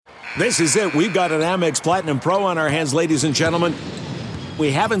This is it. We've got an Amex Platinum Pro on our hands, ladies and gentlemen.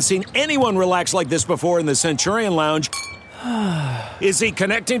 We haven't seen anyone relax like this before in the Centurion Lounge. Is he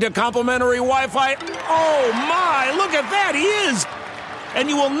connecting to complimentary Wi-Fi? Oh, my! Look at that! He is! And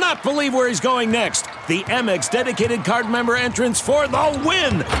you will not believe where he's going next. The Amex dedicated card member entrance for the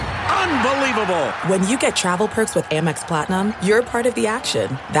win! Unbelievable! When you get travel perks with Amex Platinum, you're part of the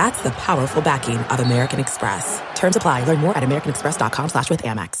action. That's the powerful backing of American Express. Terms apply. Learn more at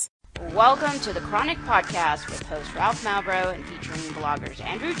americanexpress.com/withAmex. Welcome to the Chronic Podcast with host Ralph Malbrough and featuring bloggers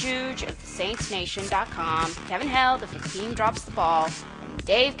Andrew Juge of TheSaintsNation.com, Kevin Held of The Team Drops the Ball, and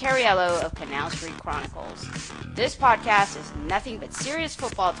Dave Cariello of Canal Street Chronicles. This podcast is nothing but serious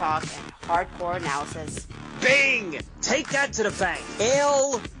football talk and hardcore analysis. Bing! Take that to the bank.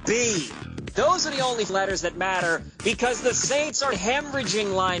 LB. Those are the only letters that matter because the Saints are hemorrhaging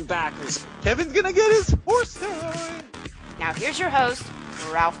linebackers. Kevin's gonna get his horse time. Now here's your host,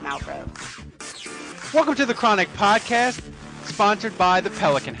 Ralph Malbrough. Welcome to the Chronic Podcast, sponsored by the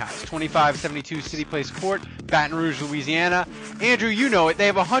Pelican House, 2572 City Place Court, Baton Rouge, Louisiana. Andrew, you know it. They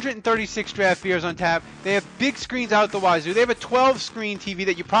have 136 draft beers on tap. They have big screens out the wazoo. They have a 12-screen TV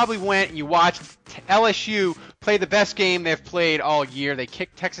that you probably went and you watched LSU play the best game they've played all year. They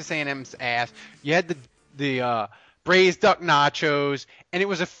kicked Texas A&M's ass. You had the braised duck nachos, and it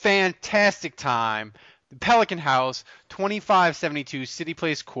was a fantastic time. The Pelican House, 2572 City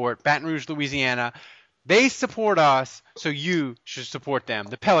Place Court, Baton Rouge, Louisiana. They support us, so you should support them.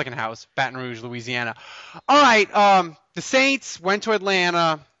 The Pelican House, Baton Rouge, Louisiana. All right, the Saints went to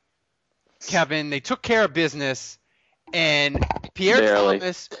Atlanta, Kevin. They took care of business, and Pierre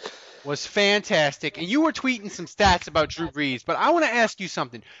Thomas was fantastic. And you were tweeting some stats about Drew Brees, but I want to ask you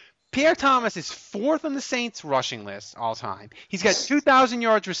something. Pierre Thomas is fourth on the Saints rushing list all time. He's got 2,000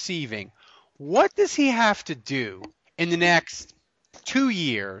 yards receiving. What does he have to do in the next 2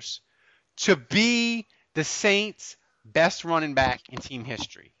 years to be the Saints' best running back in team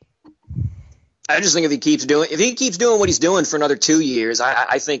history? I just think if he keeps doing what he's doing for another 2 years,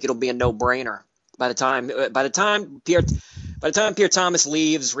 I think it'll be a no-brainer. By the time Pierre Thomas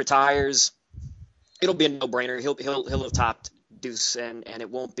leaves, retires, it'll be a no-brainer. He'll have topped Deuce, and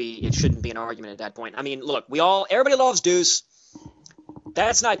it shouldn't be an argument at that point. I mean, look, everybody loves Deuce.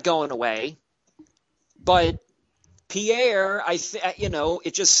 That's not going away. But Pierre,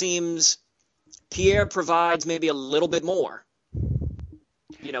 it just seems Pierre provides maybe a little bit more.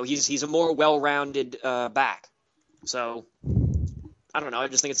 He's a more well-rounded back. So I don't know. I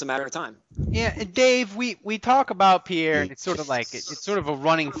just think it's a matter of time. Yeah, and Dave, we talk about Pierre, and it's sort of a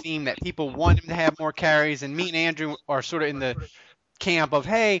running theme that people want him to have more carries, and me and Andrew are sort of in the camp of,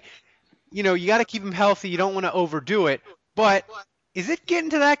 hey, you got to keep him healthy. You don't want to overdo it, but is it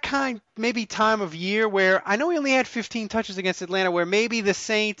getting to that maybe time of year where I know he only had 15 touches against Atlanta, where maybe the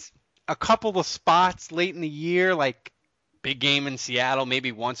Saints, a couple of spots late in the year, like big game in Seattle,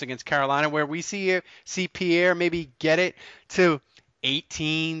 maybe once against Carolina, where we see Pierre maybe get it to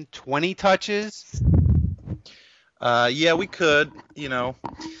 18, 20 touches? Yeah, we could. It'll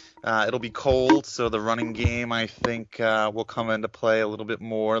be cold, so the running game, I think, will come into play a little bit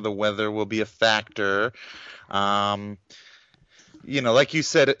more. The weather will be a factor. Like you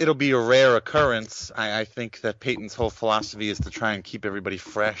said, it'll be a rare occurrence. I think that Peyton's whole philosophy is to try and keep everybody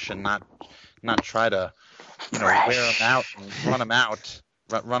fresh and not try to, wear them out and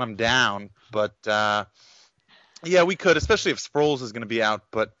run them down. But yeah, we could, especially if Sproles is going to be out.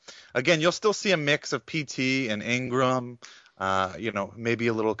 But again, you'll still see a mix of PT and Ingram. Maybe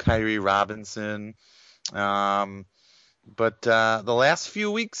a little Kyrie Robinson. But the last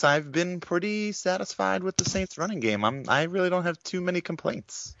few weeks, I've been pretty satisfied with the Saints running game. I really don't have too many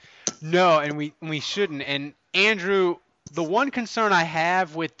complaints. No, and we shouldn't. And Andrew, the one concern I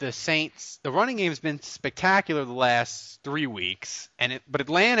have with the Saints, the running game has been spectacular the last 3 weeks, but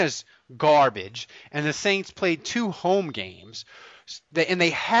Atlanta's garbage, and the Saints played 2 home games, and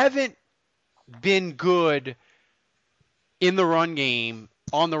they haven't been good in the run game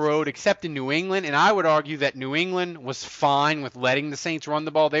on the road except in New England, and I would argue that New England was fine with letting the Saints run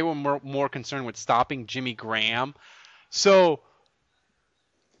the ball. They were more concerned with stopping Jimmy Graham. So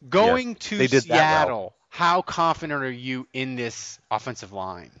going to Seattle, how confident are you in this offensive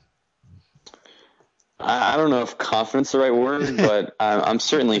line? I don't know if confidence is the right word, but I'm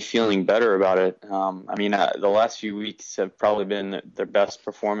certainly feeling better about it. The last few weeks have probably been their best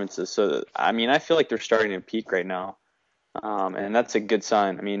performances. So, I feel like they're starting to peak right now. And that's a good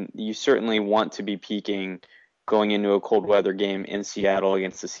sign. You certainly want to be peaking going into a cold weather game in Seattle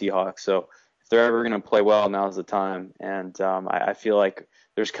against the Seahawks. So if they're ever going to play well, now's the time. And I feel like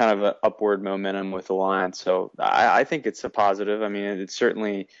there's kind of an upward momentum with the line. So I think it's a positive. I mean, it's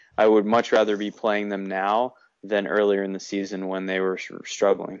certainly, I would much rather be playing them now than earlier in the season when they were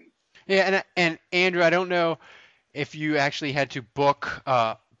struggling. Yeah, and Andrew, I don't know if you actually had to book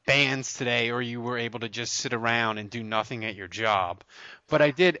bands today or you were able to just sit around and do nothing at your job, but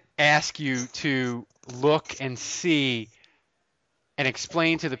I did ask you to look and see and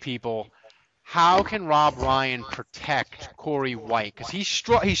explain to the people, how can Rob Ryan protect Corey White? Because he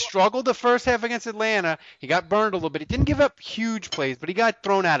struggled the first half against Atlanta. He got burned a little bit. He didn't give up huge plays, but he got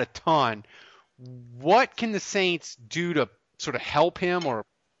thrown out a ton. What can the Saints do to sort of help him or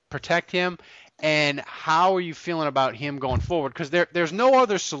protect him? And how are you feeling about him going forward? Because there's no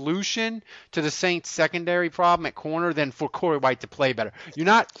other solution to the Saints' secondary problem at corner than for Corey White to play better. You're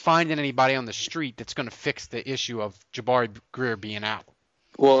not finding anybody on the street that's going to fix the issue of Jabari Greer being out.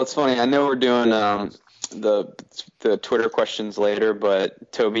 Well, it's funny. I know we're doing the Twitter questions later,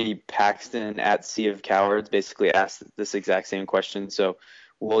 but Toby Paxton at Sea of Cowards basically asked this exact same question. So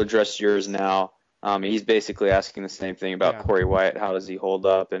we'll address yours now. He's basically asking the same thing about Corey White. How does he hold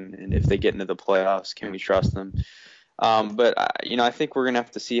up? And if they get into the playoffs, can we trust them? But I think we're going to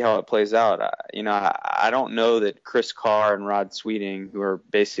have to see how it plays out. I don't know that Chris Carr and Rod Sweeting, who are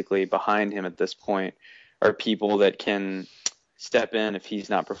basically behind him at this point, are people that can step in if he's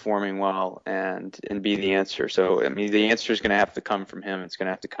not performing well and be the answer. So, I mean, the answer is going to have to come from him. It's going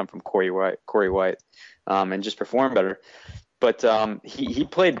to have to come from Corey White, and just perform better. But he's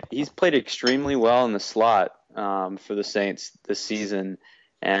played extremely well in the slot for the Saints this season,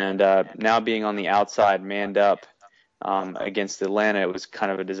 and now being on the outside, manned up against Atlanta, it was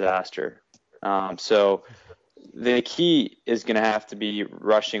kind of a disaster. So the key is going to have to be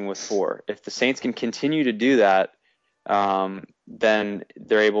rushing with 4. If the Saints can continue to do that, then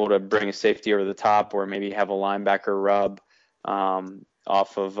they're able to bring a safety over the top, or maybe have a linebacker rub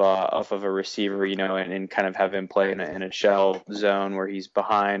off of a receiver, and kind of have him play in a shell zone where he's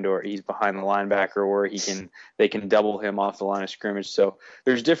behind, or he's behind the linebacker, or they can double him off the line of scrimmage. So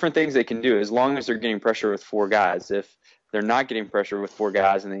there's different things they can do as long as they're getting pressure with 4 guys. If they're not getting pressure with 4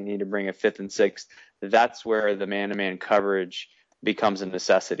 guys and they need to bring a 5th and 6th, that's where the man-to-man coverage becomes a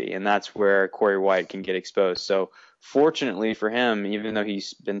necessity, and that's where Corey White can get exposed. So fortunately for him, even though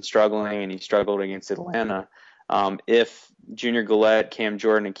he's been struggling and he struggled against Atlanta, if Junior Gillette, Cam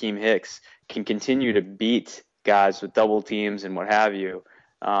Jordan, and Akeem Hicks can continue to beat guys with double teams and what have you,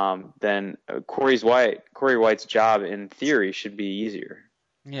 then Corey White's job in theory should be easier.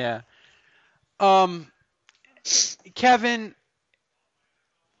 Yeah. Kevin,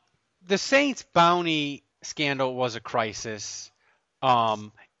 the Saints bounty scandal was a crisis.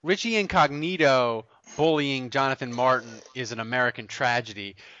 Richie Incognito bullying Jonathan Martin is an American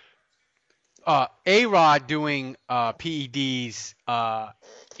tragedy. A-Rod doing PEDs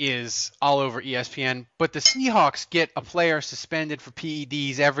is all over ESPN, but the Seahawks get a player suspended for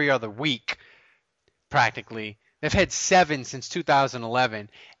PEDs every other week, practically. They've had 7 since 2011,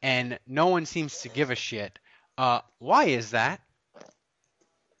 and no one seems to give a shit. Why is that?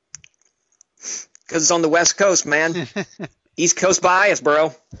 Because it's on the West Coast, man. East Coast bias,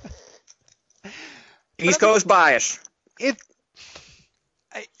 bro. East Coast bias. Hey,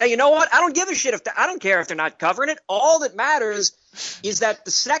 you know what? I don't give a shit I don't care if they're not covering it. All that matters is that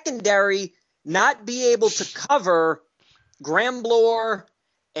the secondary not be able to cover Gramblor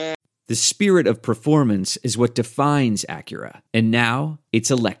and... The spirit of performance is what defines Acura. And now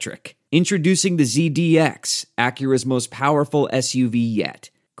it's electric. Introducing the ZDX, Acura's most powerful SUV yet.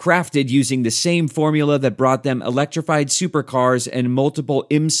 Crafted using the same formula that brought them electrified supercars and multiple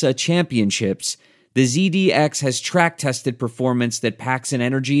IMSA championships, the ZDX has track-tested performance that packs an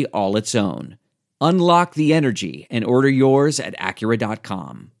energy all its own. Unlock the energy and order yours at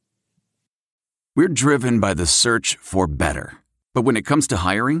Acura.com. We're driven by the search for better. But when it comes to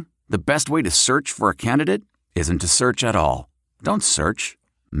hiring, the best way to search for a candidate isn't to search at all. Don't search.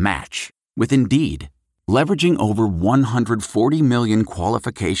 Match. With Indeed. Leveraging over 140 million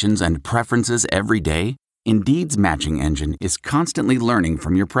qualifications and preferences every day, Indeed's matching engine is constantly learning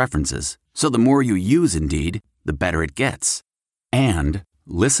from your preferences. So the more you use Indeed, the better it gets. And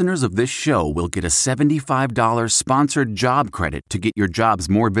listeners of this show will get a $75 sponsored job credit to get your jobs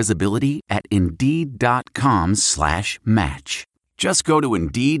more visibility at Indeed.com/match. Just go to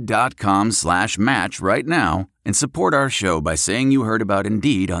Indeed.com/match right now and support our show by saying you heard about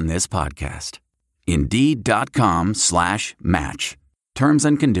Indeed on this podcast. Indeed.com/match. Terms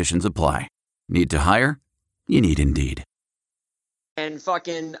and conditions apply. Need to hire? You need Indeed. And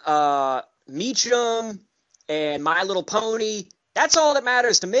fucking Meacham and My Little Pony. That's all that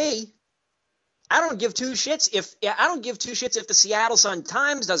matters to me. I don't give two shits if the Seattle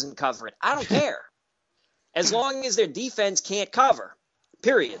Sun-Times doesn't cover it. I don't care. As long as their defense can't cover.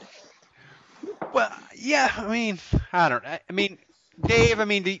 Period. Well, yeah, I mean, I don't know. I mean, Dave, I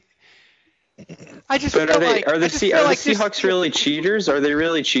mean, I just But feel like are the this- Seahawks really cheaters? Are they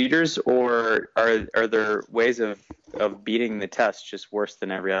really cheaters, or are there ways of beating the test just worse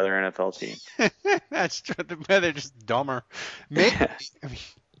than every other NFL team? That's true. They're just dumber. Maybe. I mean,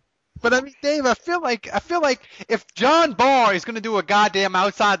 but I mean, Dave, I feel like if John Barr is going to do a goddamn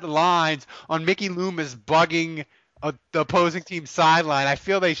outside the lines on Mickey Loomis bugging the opposing team's sideline, I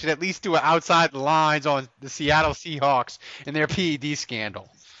feel they should at least do an outside the lines on the Seattle Seahawks and their PED scandal.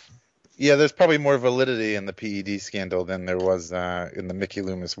 Yeah, there's probably more validity in the PED scandal than there was in the Mickey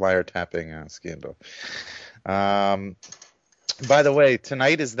Loomis wiretapping scandal. By the way,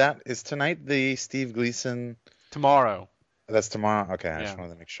 is tonight the Steve Gleason? Tomorrow. That's tomorrow? Okay, I Yeah. just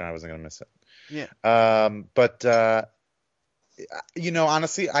wanted to make sure I wasn't going to miss it. Yeah. But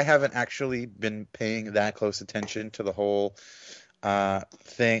honestly, I haven't actually been paying that close attention to the whole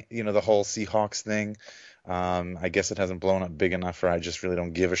thing, the whole Seahawks thing. I guess it hasn't blown up big enough, or I just really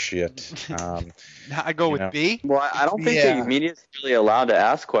don't give a shit. I go with B. Well, I don't think the media is really allowed to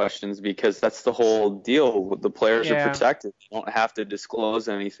ask questions because that's the whole deal. The players are protected. They don't have to disclose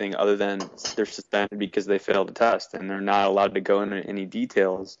anything other than they're suspended because they failed a test, and they're not allowed to go into any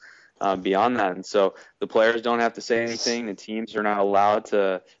details beyond that. And so the players don't have to say anything. The teams are not allowed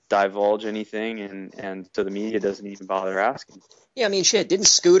to divulge anything, and so the media doesn't even bother asking. Yeah, I mean, shit. Didn't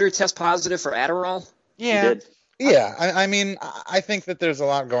Scooter test positive for Adderall? Yeah. He did. Yeah, I mean, I think that there's a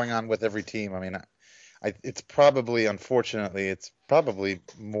lot going on with every team. I mean, it's probably, unfortunately, it's probably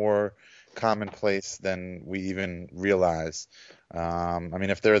more commonplace than we even realize. I mean,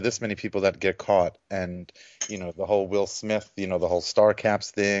 if there are this many people that get caught, and the whole Will Smith, the whole Star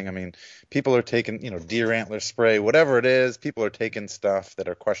Caps thing. I mean, people are taking, deer antler spray, whatever it is. People are taking stuff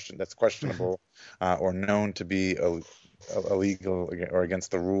that's questionable or known to be illegal or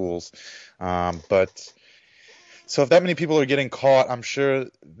against the rules. But so if that many people are getting caught, I'm sure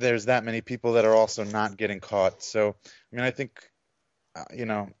there's that many people that are also not getting caught. So, I mean, I think,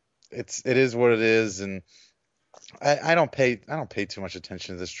 it is what it is. And I don't pay too much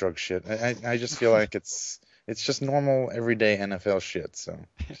attention to this drug shit. I just feel like it's just normal everyday NFL shit. So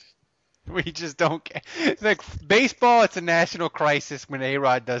We just don't care. Like baseball, it's a national crisis when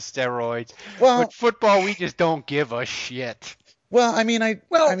A-Rod does steroids. Well, with football, we just don't give a shit. Well, I mean, and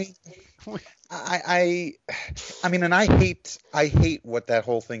I hate what that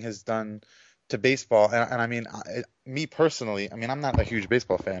whole thing has done to baseball. And I mean, me personally, I mean, I'm not a huge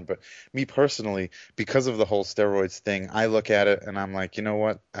baseball fan, but me personally, because of the whole steroids thing, I look at it and I'm like, you know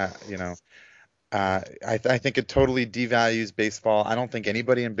what, I think it totally devalues baseball. I don't think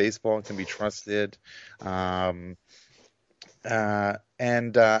anybody in baseball can be trusted. And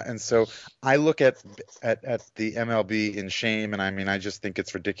so I look at the MLB in shame, and I mean, I just think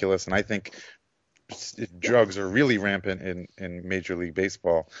it's ridiculous, and I think drugs are really rampant in Major League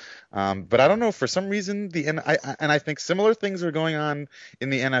Baseball. But I don't know, for some reason I think similar things are going on in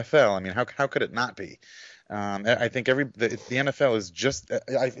the NFL. I mean, how could it not be? I think the NFL is just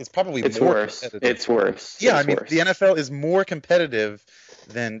it's probably more worse. competitive. It's worse. Yeah, it's I mean, worse. the NFL is more competitive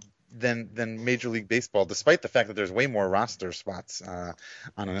than Major League Baseball, despite the fact that there's way more roster spots on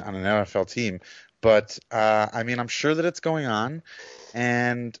an NFL team. But I mean, I'm sure that it's going on,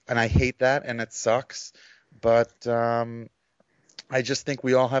 and I hate that, and it sucks. But I just think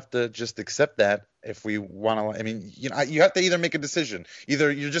we all have to just accept that if we want to. I mean, you have to either make a decision.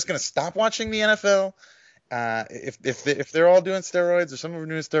 Either you're just going to stop watching the NFL. If they're all doing steroids, or some of them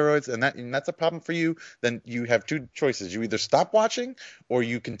are doing steroids, and that's a problem for you, then you have two choices. You either stop watching, or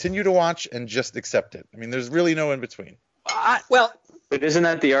you continue to watch and just accept it. I mean, there's really no in between. But isn't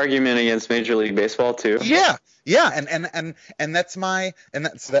that the argument against Major League Baseball too? Yeah, and that's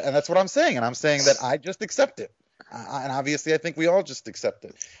what I'm saying, and I'm saying that I just accept it, and obviously I think we all just accept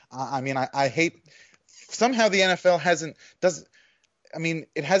it. I mean, I hate somehow the NFL hasn't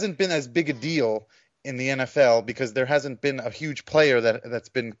been as big a deal in the NFL because there hasn't been a huge player that's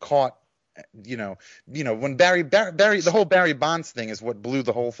been caught. When Barry, the whole Barry Bonds thing is what blew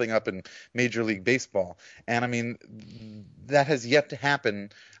the whole thing up in Major League Baseball, and I mean that has yet to happen.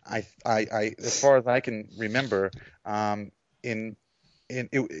 I as far as I can remember, in the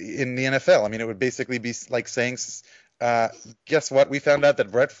NFL. I mean, it would basically be like saying, guess what? We found out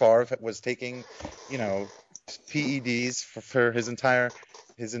that Brett Favre was taking, PEDs for his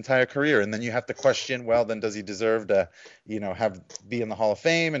entire career, and then you have to question, well, then does he deserve to be in the Hall of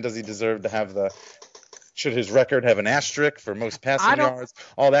Fame, and does he deserve to have the Should his record have an asterisk for most passing yards?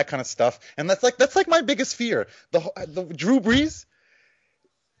 All that kind of stuff. And that's like my biggest fear. The Drew Brees.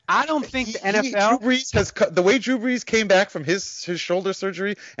 I don't think the NFL. The way Drew Brees came back from his shoulder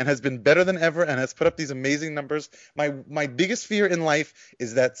surgery and has been better than ever and has put up these amazing numbers. My biggest fear in life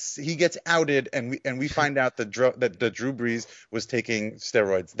is that he gets outed and we find out that Drew Brees was taking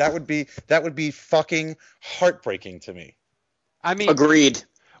steroids. That would be fucking heartbreaking to me. I mean, agreed.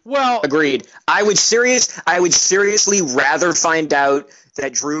 Well, agreed. I would seriously rather find out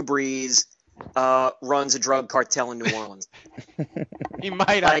that Drew Brees runs a drug cartel in New Orleans. He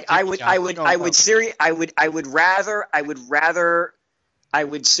might. Like I would seriously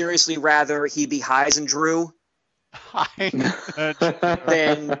rather he be Heisenberg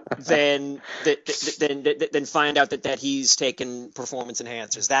than find out that he's taken performance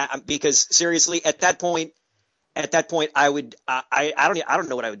enhancers. That because seriously, at that point, I don't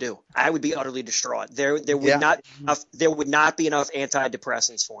know what I would do. I would be utterly distraught. There would not be enough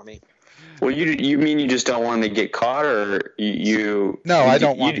antidepressants for me. Well, you mean you just don't want him to get caught, or you? No, I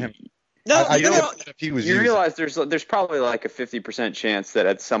don't want him. No, you realize there's probably like a 50% chance that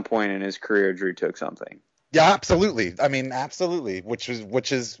at some point in his career Drew took something. Yeah, absolutely. I mean, absolutely, which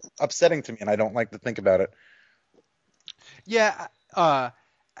is upsetting to me, and I don't like to think about it. Yeah, I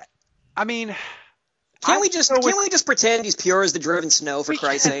mean. Can't we just pretend he's pure as the driven snow, for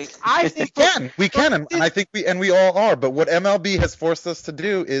Christ's sake? I think we can, and I think we all are. But what MLB has forced us to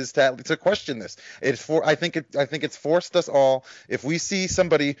do is to question this. I think it's forced us all. If we see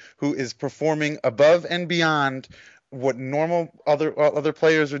somebody who is performing above and beyond what normal other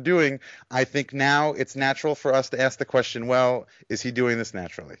players are doing, I think now it's natural for us to ask the question: well, is he doing this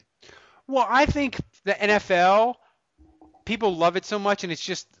naturally? Well, I think the NFL. People love it so much, and it's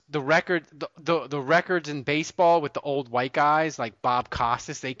just the records in baseball with the old white guys like Bob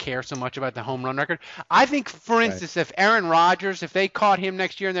Costas. They care so much about the home run record. I think, for instance, if Aaron Rodgers, if they caught him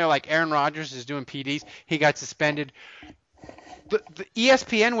next year and they're like, Aaron Rodgers is doing PDs, he got suspended. The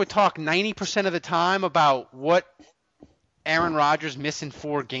ESPN would talk 90% of the time about what Aaron Rodgers missing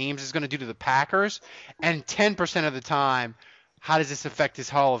 4 games is going to do to the Packers, and 10% of the time, how does this affect his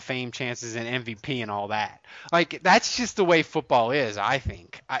Hall of Fame chances and MVP and all that? Like, that's just the way football is, I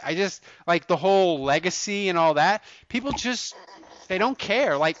think. I just, like, the whole legacy and all that, people just, they don't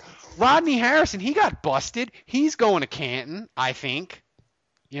care. Like, Rodney Harrison, he got busted. He's going to Canton, I think.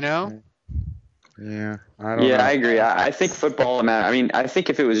 You know? Yeah, I agree. I think football, man. I mean, I think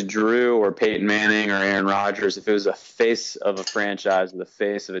if it was Drew or Peyton Manning or Aaron Rodgers, if it was a face of a franchise, the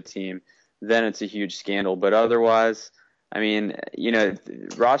face of a team, then it's a huge scandal. But otherwise, I mean, you know,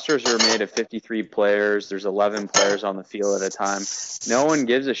 rosters are made of 53 players. There's 11 players on the field at a time. No one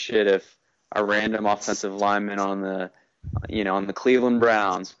gives a shit if a random offensive lineman on the Cleveland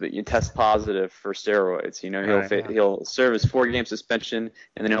Browns, but you test positive for steroids. You know, he'll serve his 4-game suspension,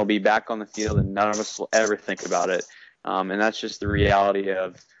 and then he'll be back on the field, and none of us will ever think about it. And that's just the reality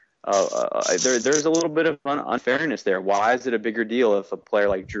of there's a little bit of unfairness there. Why is it a bigger deal if a player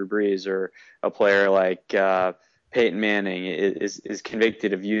like Drew Brees or a player like Peyton Manning is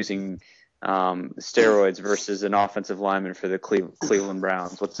convicted of using steroids versus an offensive lineman for the Cleveland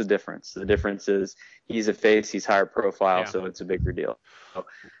Browns? What's the difference? The difference is he's a face, he's higher profile, so it's a bigger deal. So,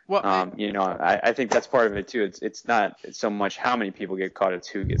 you know, I think that's part of it too. It's not so much how many people get caught; it's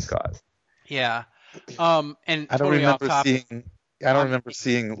who gets caught. Yeah. And I don't remember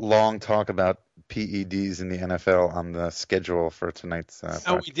seeing long talk about PEDs in the NFL on the schedule for tonight's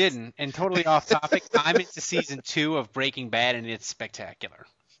No, we didn't. And totally off topic, I'm into season 2 of Breaking Bad, and it's spectacular.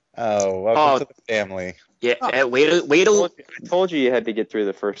 Oh, welcome to the family. Yeah, wait till I told you had to get through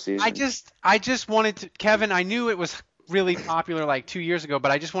the first season. I just wanted to, Kevin, I knew it was really popular like 2 years ago,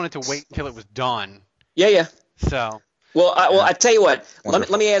 but I just wanted to wait until it was done. Yeah. So. Well, I tell you what. Let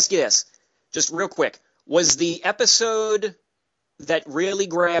me ask you this, just real quick. Was the episode that really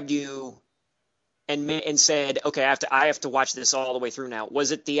grabbed you and said, okay, I have to watch this all the way through now?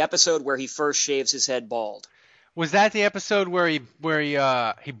 Was it the episode where he first shaves his head bald? Was that the episode where he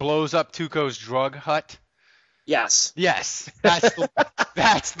blows up Tuco's drug hut? Yes. Yes,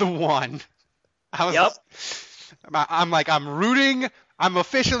 that's the one. Yep. I'm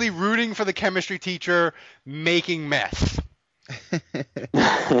officially rooting for the chemistry teacher making meth.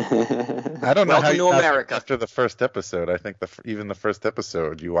 I don't know Welcome how to America. After the first episode, I think even the first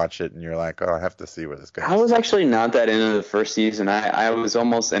episode, you watch it and you're like, oh, I have to see where this goes. I was actually not that into the first season. I was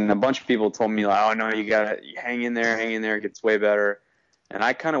almost, and a bunch of people told me, like, oh no, you gotta hang in there, it gets way better. And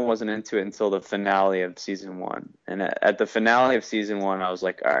I kind of wasn't into it until the finale of season 1. And at the finale of season 1, I was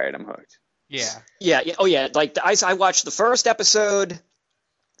like, all right, I'm hooked. Yeah. Oh yeah. Like I watched the first episode,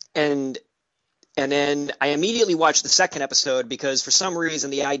 and And then I immediately watched the second episode because for some reason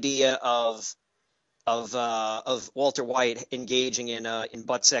the idea of Walter White engaging in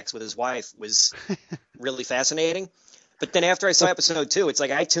butt sex with his wife was really fascinating. But then after I saw episode 2, it's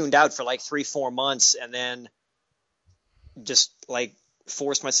like I tuned out for like 3-4 months and then just like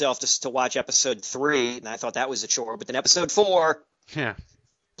forced myself to watch episode 3, and I thought that was a chore. But then episode 4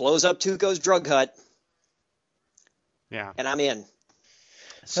 blows up Tuco's drug hut. Yeah. And I'm in.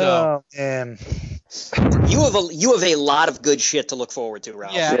 So and you have a lot of good shit to look forward to,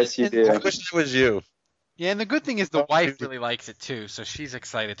 Ralph. Yeah. Yes, you do. I wish it was you. yeah, and the good thing is the wife really likes it too, so she's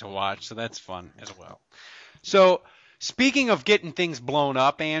excited to watch, so that's fun as well. So, speaking of getting things blown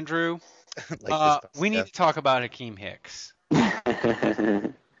up, Andrew, we need to talk about Hakeem Hicks.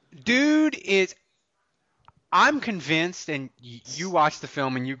 Dude I'm convinced, and you watch the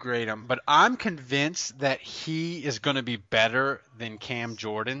film and you grade him, but I'm convinced that he is going to be better than Cam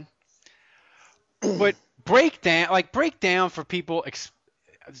Jordan. But break down for people,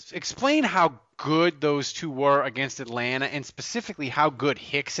 explain how good those two were against Atlanta, and specifically how good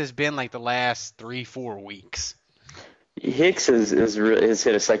Hicks has been like the last 3-4 weeks. Hicks has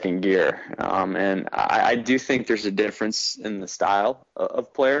hit a second gear, and I do think there's a difference in the style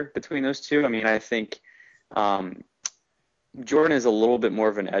of player between those two. I mean, I think Jordan is a little bit more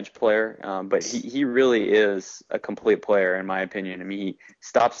of an edge player, but he really is a complete player in my opinion. I mean, he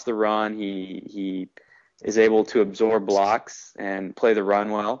stops the run, he is able to absorb blocks and play the run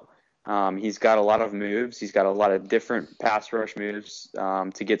well. He's got a lot of moves. He's got a lot of different pass rush moves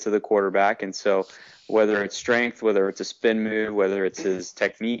to get to the quarterback, and so whether it's strength, whether it's a spin move, whether it's his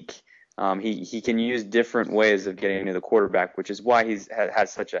technique, he can use different ways of getting to the quarterback, which is why he's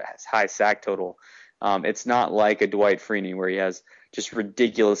has such a high sack total. It's not like a Dwight Freeney where he has just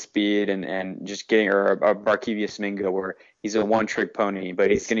ridiculous speed and just getting, or a Barkevius Mingo where he's a one-trick pony,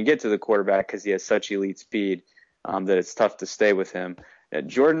 but he's going to get to the quarterback because he has such elite speed that it's tough to stay with him.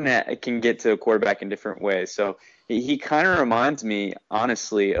 Jordan can get to the quarterback in different ways. So he kind of reminds me,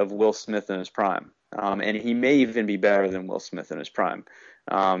 honestly, of Will Smith in his prime. And he may even be better than Will Smith in his prime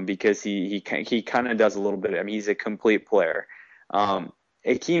because he kind of does a little bit. I mean, he's a complete player.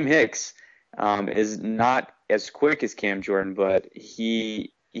 Hakeem Hicks is not as quick as Cam Jordan, but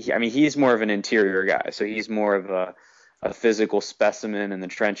he's more of an interior guy. So he's more of a physical specimen in the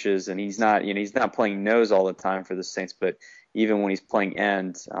trenches, and he's not playing nose all the time for the Saints, but even when he's playing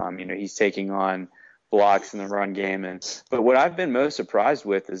end, he's taking on blocks in the run game. But what I've been most surprised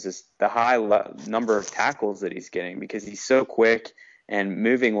with is the high number of tackles that he's getting, because he's so quick and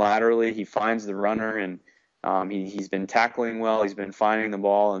moving laterally. He finds the runner, and he's been tackling well. He's been finding the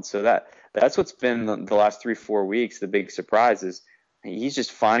ball, and so that's what's been the last 3-4 weeks. The big surprise is he's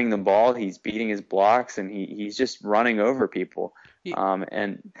just finding the ball. He's beating his blocks, and he's just running over people.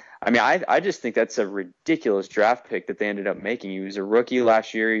 And I mean, I just think that's a ridiculous draft pick that they ended up making. He was a rookie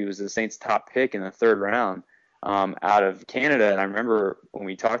last year. He was the Saints' top pick in the 3rd round out of Canada. And I remember when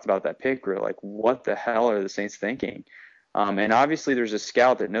we talked about that pick, we were like, what the hell are the Saints thinking? And obviously there's a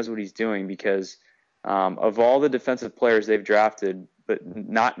scout that knows what he's doing, because of all the defensive players they've drafted, but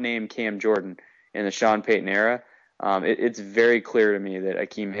not named Cam Jordan in the Sean Payton era, it's very clear to me that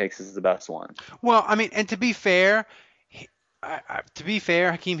Hakeem Hicks is the best one. Well, I mean, and to be fair,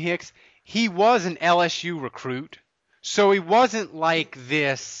 Hakeem Hicks, he was an LSU recruit, so he wasn't like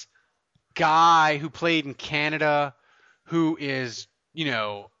this guy who played in Canada who is,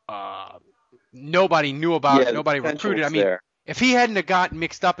 nobody knew about, nobody recruited. I mean, if he hadn't have gotten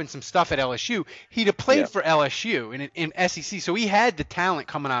mixed up in some stuff at LSU, he'd have played for LSU in SEC, so he had the talent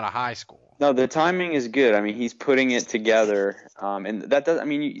coming out of high school. No, the timing is good. I mean, he's putting it together, and that does. I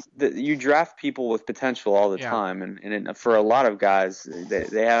mean, you draft people with potential all the time, and for a lot of guys,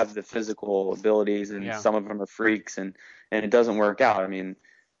 they have the physical abilities, and some of them are freaks, and it doesn't work out. I mean,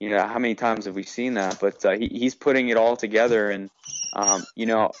 how many times have we seen that? But he's putting it all together, and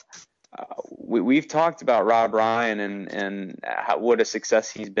we've talked about Rob Ryan and what a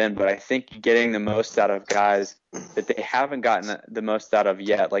success he's been, but I think getting the most out of guys that they haven't gotten the most out of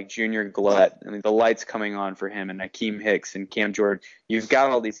yet, like Junior Gillette. I mean, the light's coming on for him, and Hakeem Hicks and Cam Jordan. You've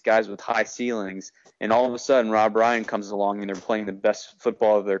got all these guys with high ceilings, and all of a sudden Rob Ryan comes along and they're playing the best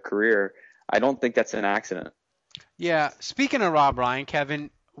football of their career. I don't think that's an accident. Yeah, speaking of Rob Ryan, Kevin,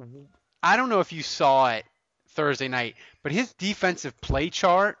 I don't know if you saw it Thursday night, but his defensive play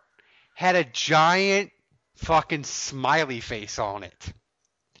chart had a giant fucking smiley face on it.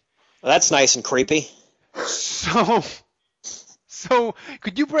 Well, that's nice and creepy. So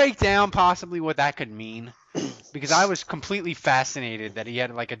could you break down possibly what that could mean? because I was completely fascinated that he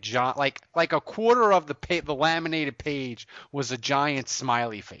had like a quarter of the laminated page was a giant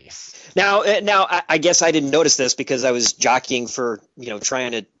smiley face. Now, I guess I didn't notice this because I was jockeying for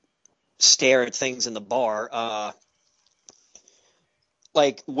trying to stare at things in the bar.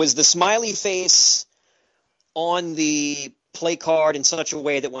 Was the smiley face on the play card in such a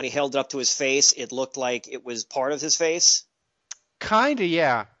way that when he held it up to his face, it looked like it was part of his face? Kinda,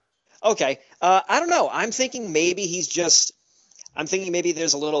 yeah. Okay. I don't know. I'm thinking maybe there's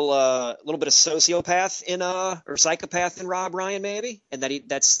a little bit of sociopath or psychopath in Rob Ryan, maybe, and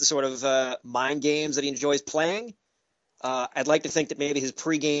that's the sort of mind games that he enjoys playing. I'd like to think that maybe his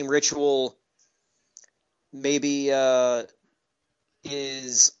pregame ritual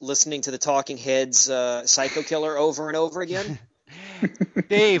is listening to the Talking Heads Psycho Killer over and over again.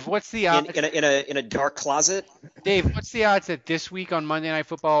 Dave, what's the odds in a dark closet? Dave, what's the odds that this week on Monday Night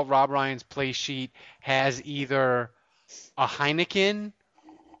Football, Rob Ryan's play sheet has either a Heineken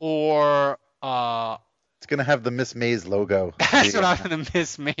or it's gonna have the Miss Mays logo. That's what I'm gonna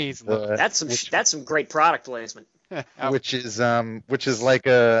Miss Mays logo. That's some great product placement. which is like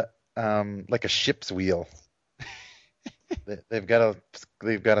a ship's wheel. They've got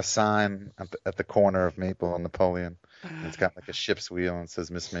a sign at the corner of Maple and Napoleon. And it's got like a ship's wheel and it says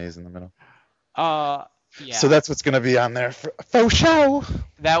Miss Mays in the middle. Yeah. So that's what's going to be on there for show.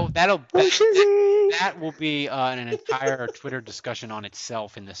 That will be an entire Twitter discussion on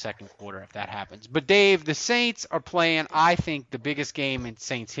itself in the second quarter if that happens. But Dave, the Saints are playing, I think, the biggest game in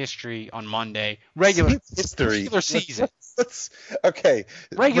Saints history on Monday. Regular season. Okay.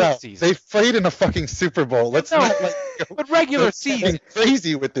 Regular season. They played in a fucking Super Bowl. But regular season.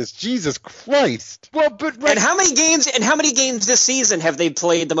 Crazy with this. Jesus Christ. And how many games this season have they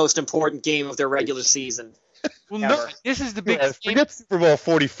played the most important game of their regular season? Well, no, this is the biggest game. Forget Super Bowl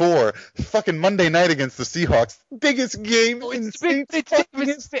 44. Fucking Monday night against the Seahawks. Biggest game in Saints.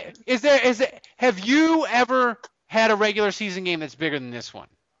 Have you ever had a regular season game that's bigger than this one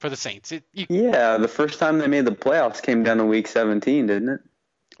for the Saints? Yeah, the first time they made the playoffs came down to Week 17, didn't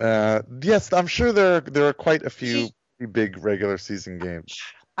it? Yes, I'm sure there are quite a few big regular season games.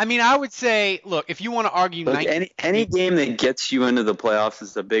 I mean, I would say, look, if you want to argue, any game that gets you into the playoffs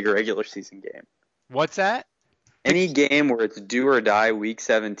is a big regular season game. What's that? Any game where it's do or die Week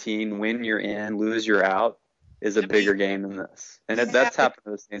 17, win you're in, lose you're out, is a bigger game than this. And that's happened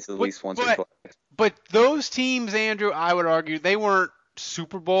to the Saints at least once or twice. But those teams, Andrew, I would argue, they weren't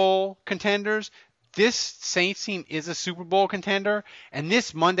Super Bowl contenders. This Saints team is a Super Bowl contender, and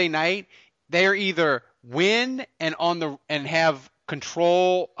this Monday night, they're either win and have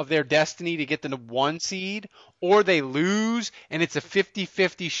control of their destiny to get the 1 seed, or they lose and it's a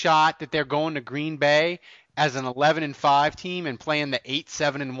 50-50 shot that they're going to Green Bay as an 11-5 team and playing the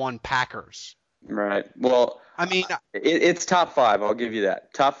 8-7-1 Packers. Right. Well, I mean, it's top 5. I'll give you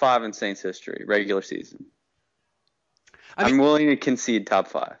that. Top 5 in Saints history, regular season. I'm willing to concede top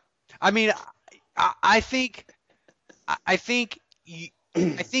 5. I mean, I think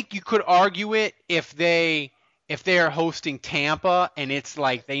you could argue it if they're hosting Tampa and it's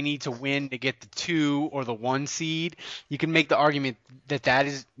like they need to win to get the 2 or the 1 seed. You can make the argument that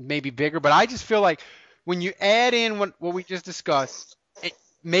is maybe bigger, but I just feel like when you add in what we just discussed,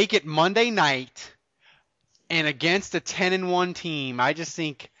 make it Monday night and against a 10-1 team, I just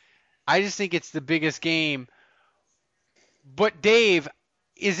think it's the biggest game. But Dave,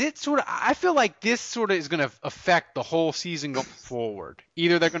 is it sort of? I feel like this sort of is going to affect the whole season going forward.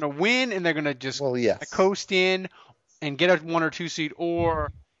 Either they're going to win and they're going to just coast in and get a 1 or 2 seed,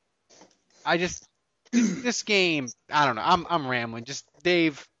 or this game. I don't know. I'm rambling. Just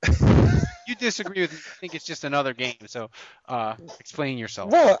Dave, you disagree with me. I think it's just another game. So explain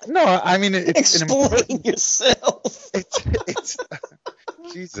yourself. Well, no, I mean explain yourself. It's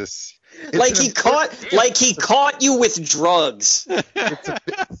Jesus. He caught you with drugs. I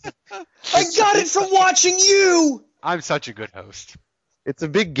got it from watching you. I'm such a good host. It's a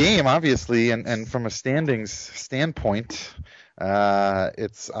big game, obviously, and from a standings standpoint,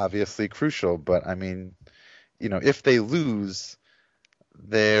 it's obviously crucial. But I mean, if they lose,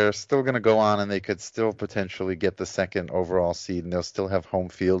 they're still going to go on, and they could still potentially get the second overall seed, and they'll still have home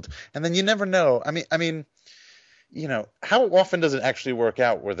field. And then you never know. I mean, how often does it actually work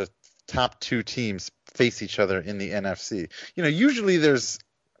out where the top 2 teams face each other in the NFC? Usually there's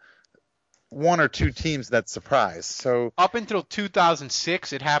 1 or 2 teams that surprise. So up until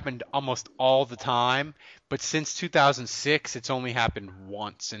 2006, it happened almost all the time. But since 2006, it's only happened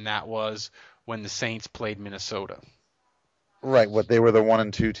once, and that was when the Saints played Minnesota. Right. What, they were the 1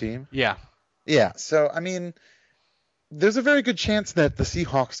 and 2 team? Yeah. Yeah. So, I mean, there's a very good chance that the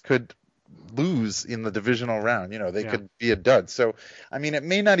Seahawks could lose in the divisional round. They could be a dud. So, I mean, it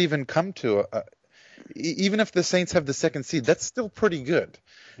may not even come to even if the Saints have the second seed, that's still pretty good.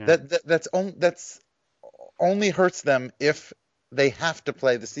 Yeah. That's only hurts them if they have to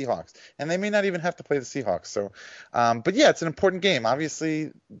play the Seahawks, and they may not even have to play the Seahawks. So, but yeah, it's an important game.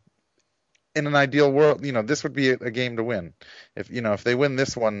 Obviously, in an ideal world, this would be a game to win. If they win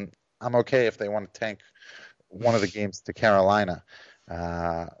this one, I'm okay if they want to tank one of the games to Carolina.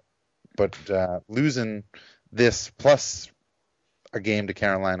 But losing this plus a game to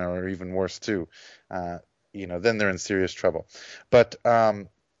Carolina, or even worse too, then they're in serious trouble. But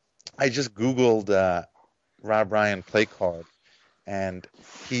I just Googled Rob Ryan play card, and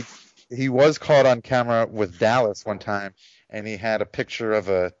he was caught on camera with Dallas one time, and he had a picture of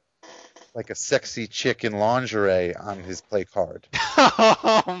a sexy chick in lingerie on his play card.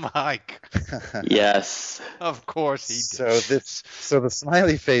 Oh my God. Yes. Of course he did. So the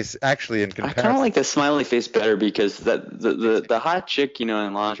smiley face actually in comparison. I kind of like the smiley face better because the hot chick, in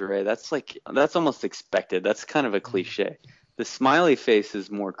lingerie, that's almost expected. That's kind of a cliche. The smiley face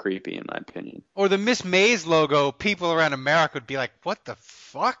is more creepy in my opinion. Or the Miss Mays logo, people around America would be like, "What the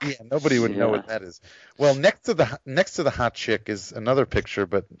fuck?" Yeah, nobody would know what that is. Well, next to the hot chick is another picture,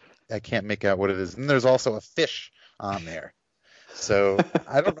 but I can't make out what it is. And there's also a fish on there. So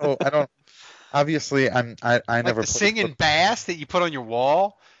I don't know. Obviously, I never the singing bass that you put on your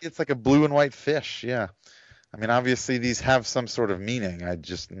wall. It's like a blue and white fish. Yeah. I mean, obviously these have some sort of meaning. I'm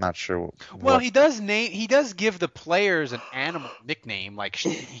just not sure. Well, he does give the players an animal nickname. Like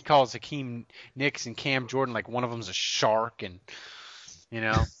he calls Hakeem Nicks and Cam Jordan, like one of them's a shark, and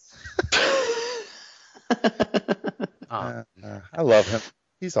I love him.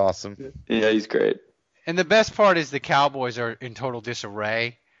 He's awesome. Yeah, he's great. And the best part is the Cowboys are in total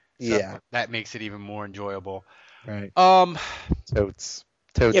disarray. So yeah, that makes it even more enjoyable. Right. Totes.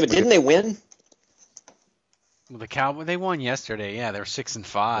 Yeah, but didn't they win? Well, the Cowboys, they won yesterday. Yeah, they're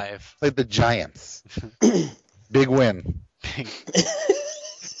 6-5. Played the Giants. Big win.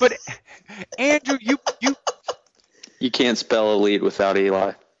 But Andrew, you can't spell elite without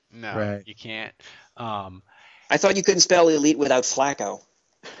Eli. No, right. You can't. I thought you couldn't spell elite without Flacco.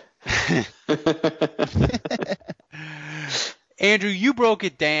 Andrew, you broke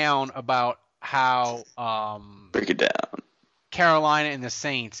it down about how break it down. Carolina and the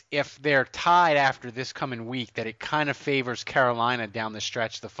Saints, if they're tied after this coming week, that it kind of favors Carolina down the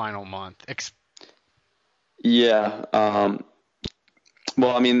stretch the final month. Yeah.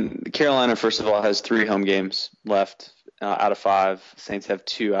 Well, I mean, Carolina, first of all, has 3 home games left out of 5. Saints have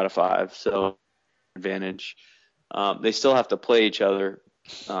 2 out of 5, so advantage. They still have to play each other.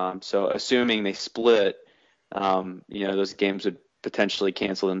 So assuming they split, those games would potentially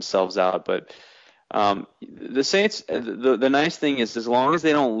cancel themselves out. But the Saints, the nice thing is, as long as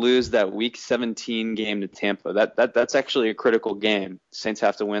they don't lose that Week 17 game to Tampa, that's actually a critical game. Saints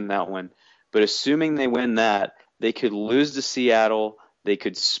have to win that one. But assuming they win that, they could lose to Seattle. They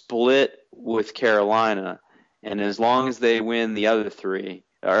could split with Carolina. And as long as they win the other 3,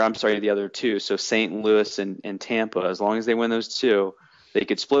 the other 2, so St. Louis and Tampa, as long as they win those 2, they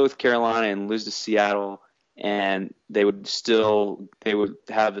could split with Carolina and lose to Seattle, and they would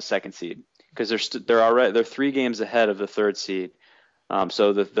have the second seed because they're 3 games ahead of the 3rd seed.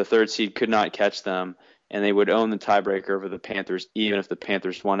 So the 3rd seed could not catch them, and they would own the tiebreaker over the Panthers, even if the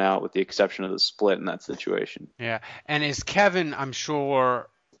Panthers won out, with the exception of the split in that situation. Yeah, and as Kevin, I'm sure,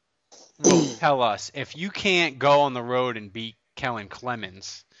 will tell us, if you can't go on the road and beat Kellen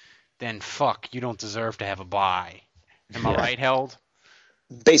Clemens, then fuck, you don't deserve to have a bye. Am I right, Held?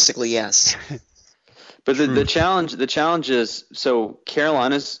 Basically, yes. But the challenge is, so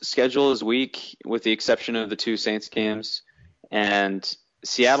Carolina's schedule is weak with the exception of the 2 Saints games, and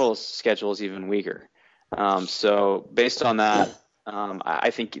Seattle's schedule is even weaker. So based on that,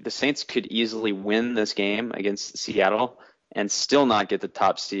 I think the Saints could easily win this game against Seattle and still not get the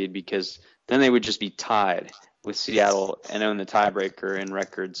top seed, because then they would just be tied with Seattle and own the tiebreaker in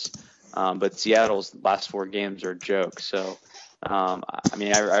records. But Seattle's last 4 games are a joke. So,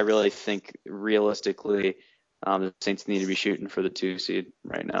 I really think realistically, the Saints need to be shooting for the 2 seed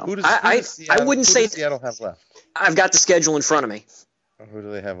right now. I wouldn't say Seattle have left. I've got the schedule in front of me. Who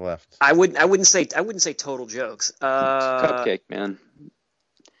do they have left? I wouldn't say total jokes. Cupcake, man.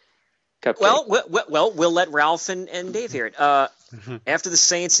 Cupcake. Well, we'll let Ralph and Dave hear it. After the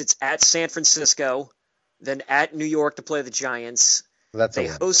Saints, it's at San Francisco, then at New York to play the Giants. They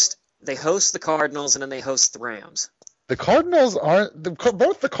host the Cardinals, and then they host the Rams. The Cardinals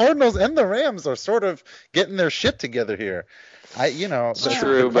both the Cardinals and the Rams are sort of getting their shit together here. It's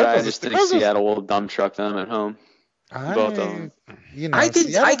true, but I just think Seattle will dump truck them at home. Both of them.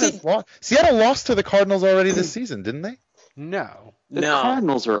 Seattle lost to the Cardinals already this season, didn't they? No. The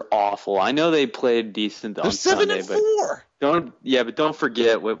Cardinals are awful. I know they played decent on Sunday, but don't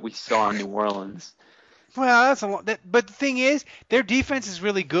forget what we saw in New Orleans. Well, that's a lot. But the thing is, their defense is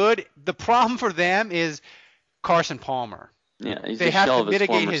really good. The problem for them is Carson Palmer. Yeah, they have to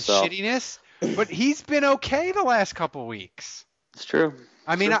mitigate his shittiness, but he's been okay the last couple weeks. It's true.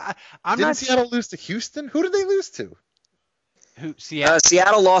 I mean, I'm Didn't not. Seattle lose to Houston? Who did they lose to? Who? Seattle.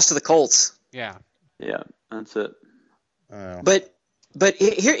 Seattle lost to the Colts. Yeah. Yeah, that's it. But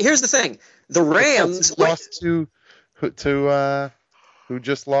here's the thing: the Rams lost to who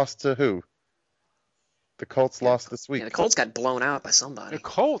just lost to who? The Colts lost this week. Yeah, the Colts got blown out by somebody. The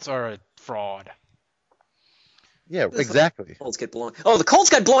Colts are a fraud. Yeah, exactly. The Colts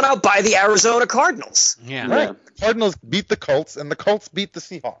got blown out by the Arizona Cardinals. Yeah. Right. Cardinals beat the Colts, and the Colts beat the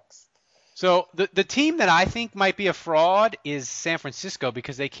Seahawks. So the team that I think might be a fraud is San Francisco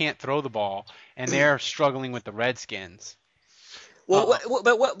because they can't throw the ball, and they're struggling with the Redskins. Well,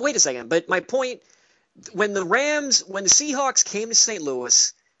 but wait a second. But my point, when the Seahawks came to St.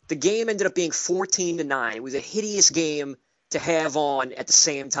 Louis, the game ended up being 14-9. It was a hideous game to have on at the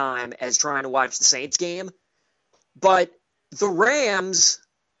same time as trying to watch the Saints game. But the Rams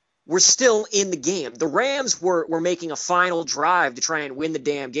were still in the game. The Rams were making a final drive to try and win the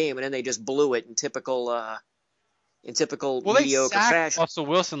damn game, and then they just blew it in typical mediocre they sacked fashion. Russell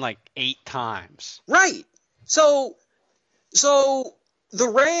Wilson like 8 times. Right. So the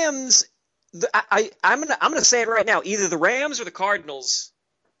Rams, I'm gonna say it right now. Either the Rams or the Cardinals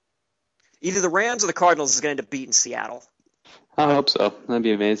is going to end up beating Seattle. I hope so. That'd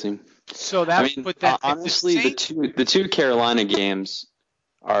be amazing. So that honestly, the two Carolina games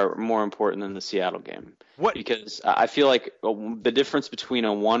are more important than the Seattle game. What? Because I feel like the difference between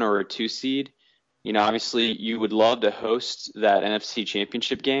a 1 or a 2 seed, obviously you would love to host that NFC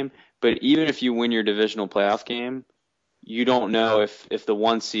Championship game, but even if you win your divisional playoff game, you don't know if the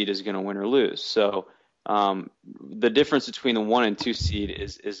 1 seed is going to win or lose. So the difference between the 1 and 2 seed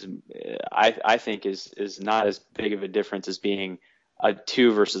I think is not as big of a difference as being a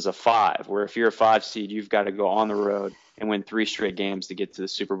 2 versus a 5, where if you're a 5 seed, you've got to go on the road and win 3 straight games to get to the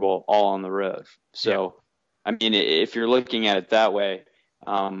Super Bowl, all on the road. So, I mean, if you're looking at it that way,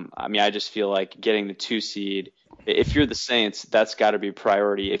 I just feel like getting the 2 seed, if you're the Saints, that's got to be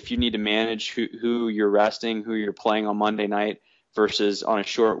priority. If you need to manage who you're resting, who you're playing on Monday night versus on a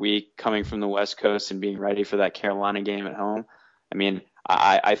short week coming from the West Coast and being ready for that Carolina game at home,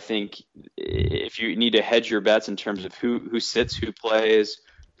 I think if you need to hedge your bets in terms of who sits, who plays,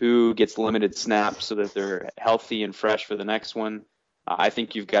 who gets limited snaps so that they're healthy and fresh for the next one, I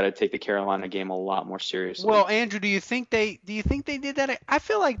think you've got to take the Carolina game a lot more seriously. Well, Andrew, do you think they did that? I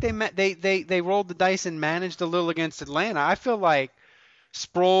feel like they rolled the dice and managed a little against Atlanta. I feel like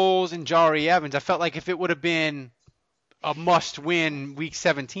Sproles and Jari Evans, I felt like if it would have been a must-win Week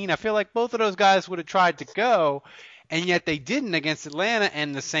 17, I feel like both of those guys would have tried to go. And yet they didn't against Atlanta,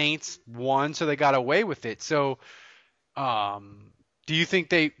 and the Saints won, so they got away with it. So, do you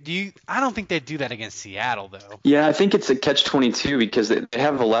think I don't think they'd do that against Seattle, though. Yeah, I think it's a catch-22 because they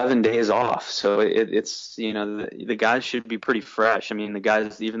have 11 days off, so it's the guys should be pretty fresh. I mean,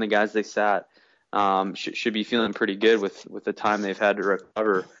 even the guys they sat should be feeling pretty good with the time they've had to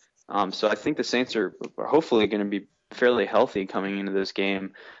recover. So I think the Saints are hopefully going to be fairly healthy coming into this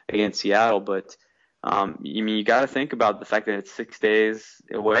game against Seattle, but. You got to think about the fact that it's 6 days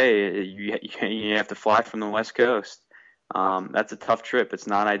away. You have to fly from the West Coast. That's a tough trip. It's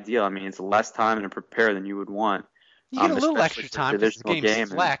not ideal. I mean, it's less time to prepare than you would want. You get a little extra time because the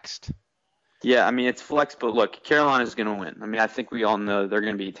game's flexed. Yeah, I mean, it's flexed, but look, Carolina's going to win. I mean, I think we all know they're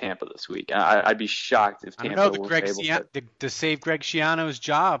going to beat Tampa this week. I'd be shocked if Tampa were able to save Greg Schiano's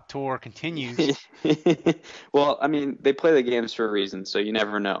job tour continues. Well, I mean, they play the games for a reason, so you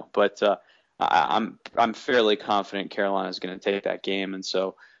never know. But I'm fairly confident Carolina's going to take that game, and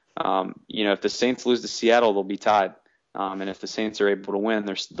so if the Saints lose to Seattle, they'll be tied, and if the Saints are able to win,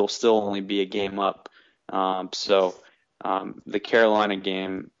 they'll still only be a game up. So the Carolina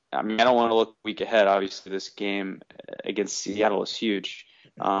game, I mean, I don't want to look a week ahead. Obviously, this game against Seattle is huge,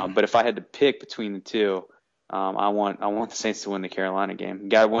 but if I had to pick between the two, I want the Saints to win the Carolina game. You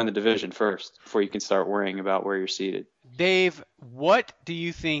got to win the division first before you can start worrying about where you're seated. Dave, what do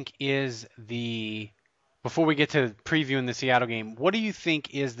you think is before we get to previewing the Seattle game, what do you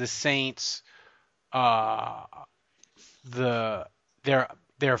think is the Saints their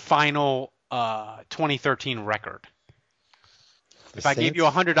final 2013 record? If I gave you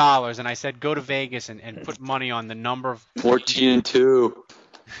 $100 and I said go to Vegas and put money on the number of 14-2.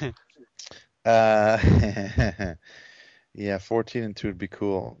 Yeah, 14-2 would be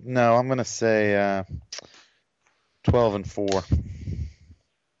cool. No, I'm gonna say 12-4.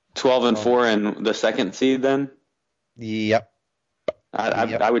 12-4 and the second seed then? Yep.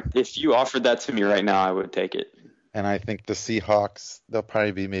 I would, if you offered that to me right now, I would take it. And I think the Seahawks, they'll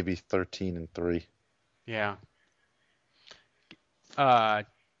probably be maybe 13-3. Yeah.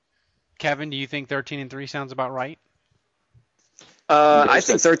 Kevin, do you think 13-3 sounds about right? I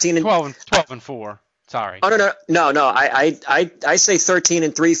think 12-4. Sorry. Oh no. I say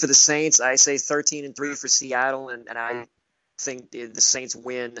 13-3 for the Saints. I say 13-3 for Seattle, and I think the Saints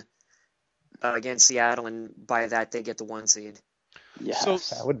win against Seattle, and by that they get the 1 seed. Yes. So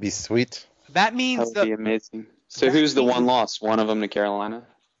That would be sweet. that means That would be amazing. So who's the one loss? One of them to Carolina?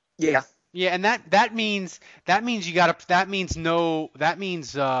 Yeah. Yeah, and that means you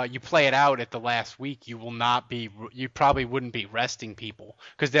play it out at the last week. You probably wouldn't be resting people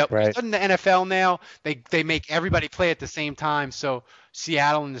because Right. in the NFL now they make everybody play at the same time, so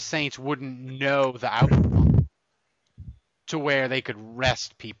Seattle and the Saints wouldn't know the outcome to where they could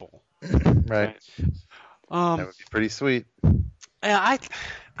rest people. Right. That would be pretty sweet. I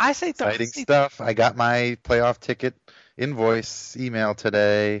say Exciting stuff. I got my playoff ticket invoice email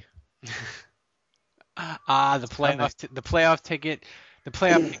today. The playoff ticket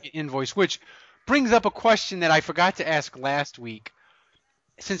invoice, which brings up a question that I forgot to ask last week.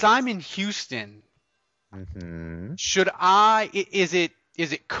 Since I'm in Houston, is it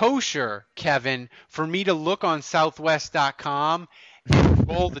kosher, Kevin, for me to look on Southwest.com and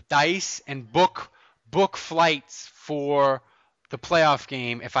roll the dice and book flights for the playoff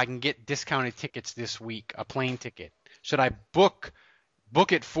game if I can get discounted tickets this week, a plane ticket? Should I book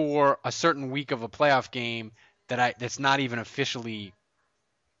it for a certain week of a playoff game that's not even officially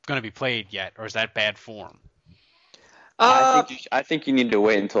going to be played yet, or is that bad form? I think you need to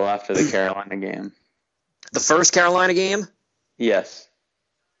wait until after the Carolina game. The first Carolina game? Yes.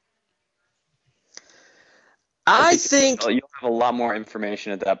 I think you'll have a lot more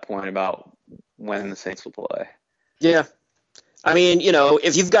information at that point about when the Saints will play. Yeah. I mean,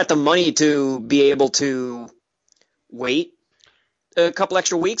 if you've got the money to be able to wait a couple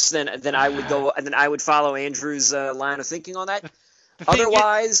extra weeks, then I would go, and then I would follow Andrew's line of thinking on that.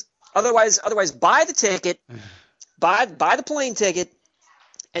 Otherwise, buy the ticket, buy the plane ticket,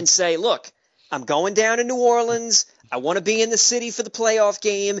 and say, look, I'm going down to New Orleans. I want to be in the city for the playoff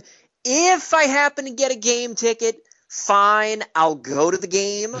game. If I happen to get a game ticket, fine, I'll go to the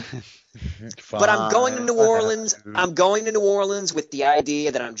game. But I'm going to New Orleans. I'm going to New Orleans with the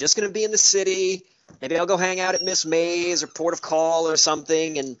idea that I'm just going to be in the city. Maybe I'll go hang out at Miss May's or Port of Call or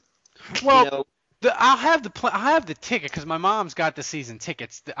something. And I'll have the ticket because my mom's got the season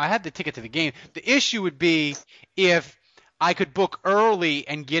tickets. I have the ticket to the game. The issue would be if I could book early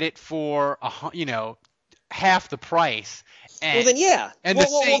and get it for half the price. Well then, yeah. Then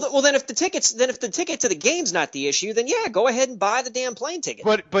if the ticket to the game's not the issue, then yeah, go ahead and buy the damn plane ticket.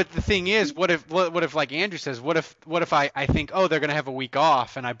 But the thing is, what if like Andrew says, what if I think they're gonna have a week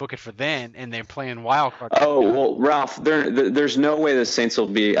off and I book it for then and they're playing wild card? Oh well, Ralph, there's no way the Saints will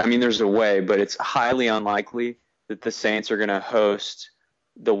be. I mean, there's a way, but it's highly unlikely that the Saints are gonna host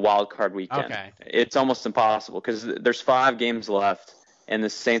the wild card weekend. Okay. It's almost impossible because there's 5 games left and the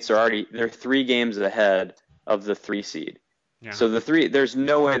Saints they're 3 games ahead of the 3 seed. Yeah. So there's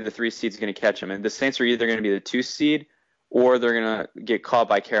no way the 3 seed's going to catch them. And the Saints are either going to be the 2 seed or they're going to get caught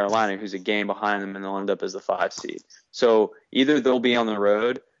by Carolina, who's a game behind them, and they'll end up as the 5 seed. So either they'll be on the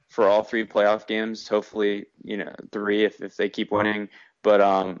road for all 3 playoff games, hopefully, 3 if they keep winning. But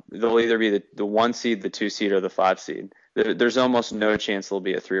they'll either be the 1 seed, the 2 seed, or the 5 seed. There's almost no chance they'll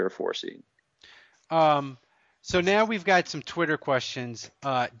be a 3 or 4 seed. So now we've got some Twitter questions.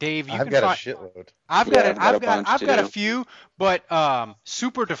 Dave, I've got a shitload. I've got a few, but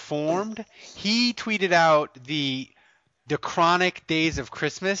Super Deformed, he tweeted out the chronic days of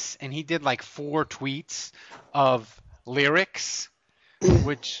Christmas, and he did like 4 tweets of lyrics,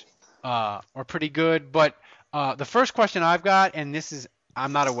 which are pretty good. But the first question I've got, and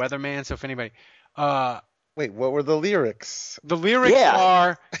I'm not a weatherman, so if anybody. Wait, what were the lyrics? The lyrics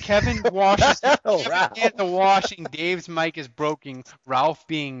are Kevin washes the washing, Dave's mic is broken, Ralph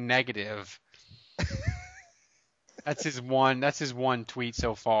being negative. That's his one tweet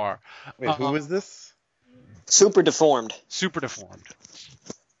so far. Wait, who is this? Super Deformed. Super Deformed.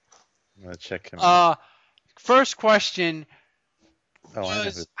 I'm gonna check him out. First question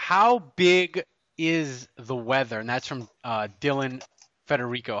was how big is the weather? And that's from Dylan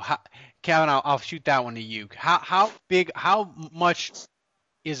Federico. Kevin, I'll shoot that one to you. How much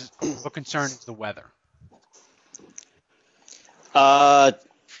is a concern is the weather?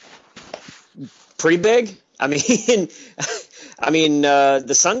 Pretty big. I mean,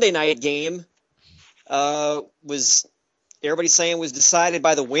 the Sunday night game was everybody's saying was decided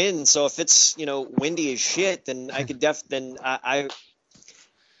by the wind. So if it's windy as shit, then I could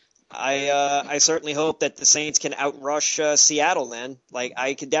I certainly hope that the Saints can outrush Seattle. Then, like,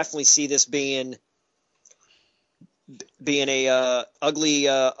 I could definitely see this being a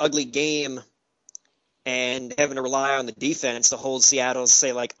ugly game, and having to rely on the defense to hold Seattle,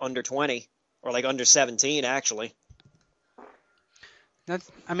 say, like under 20 or like under 17, actually. I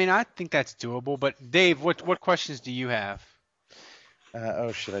think that's doable. But Dave, what questions do you have?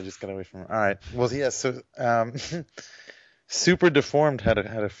 Oh shit! I just got away from. All right. Well, yeah. So, Super Deformed had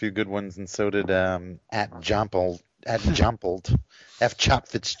a few good ones, and so did at Jumpled F Chop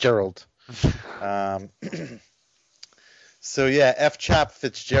Fitzgerald. So yeah, F Chop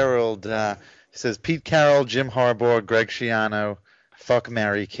Fitzgerald says Pete Carroll, Jim Harbaugh, Greg Schiano, fuck,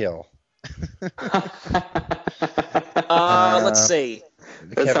 marry, kill. Let's see.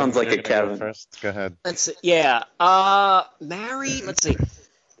 That Kevin, sounds like you're a gonna go Kevin. first. Go ahead. Let's see. Yeah. Marry. Let's see.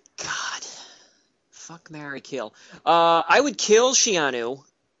 God. Fuck, marry, kill. I would kill Schiano.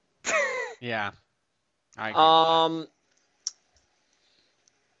 Yeah. I agree.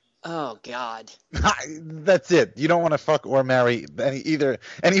 Oh God. That's it. You don't want to fuck or marry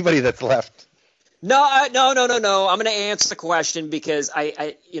anybody that's left. No. I'm going to answer the question because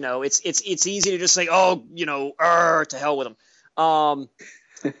I it's easy to just say, to hell with him. God.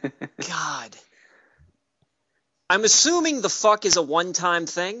 I'm assuming the fuck is a one-time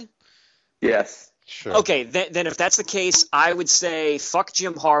thing. Yes. Sure. Okay, then if that's the case, I would say fuck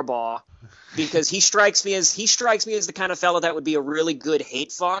Jim Harbaugh, because he strikes me as the kind of fella that would be a really good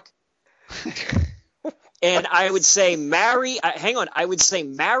hate fuck. And I would say marry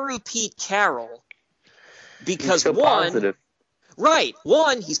Pete Carroll, because positive.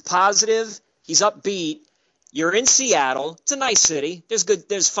 One, he's positive, he's upbeat. You're in Seattle. It's a nice city.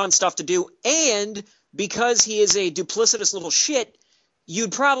 There's fun stuff to do, and because he is a duplicitous little shit,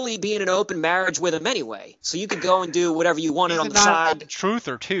 you'd probably be in an open marriage with him anyway. So you could go and do whatever you wanted on the side.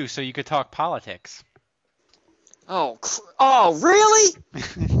 Truther too, so you could talk politics. Oh, really?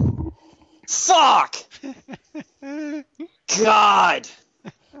 Fuck! God!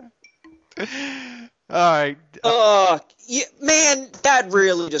 All right. Yeah, man, that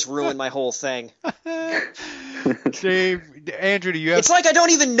really just ruined my whole thing. Dave, Andrew, do you have... It's like I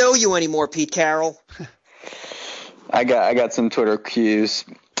don't even know you anymore, Pete Carroll. I got some Twitter cues.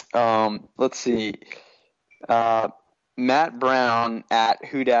 Let's see. Matt Brown at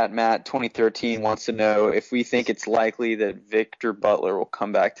WhoDatMatt 2013 wants to know if we think it's likely that Victor Butler will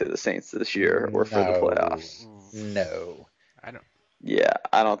come back to the Saints this year or for the playoffs. No. I don't. Yeah,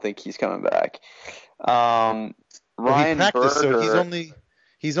 I don't think he's coming back. Ryan Berger, so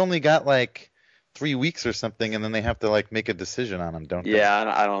he's only got like 3 weeks or something, and then they have to like make a decision on him, don't they?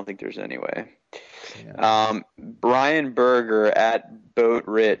 Yeah, I don't think there's any way. Yeah. Brian Berger at Boat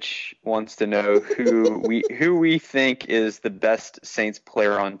Rich wants to know who we think is the best Saints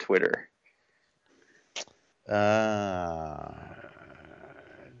player on Twitter.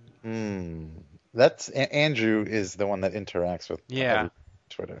 That's Andrew is the one that interacts with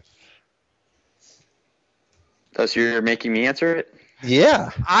Twitter. Oh, so you're making me answer it? Yeah.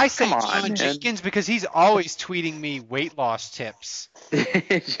 I say John Jenkins because he's always tweeting me weight loss tips.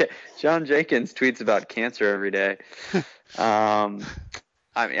 John Jenkins tweets about cancer every day. I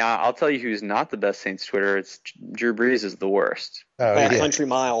mean, I'll tell you who's not the best Saints Twitter. It's Drew Brees is the worst. By a country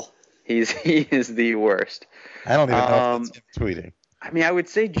mile. He is the worst. I don't even know if that's him tweeting. I mean, I would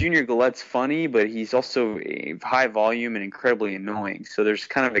say Junior Galette's funny, but he's also high volume and incredibly annoying. So there's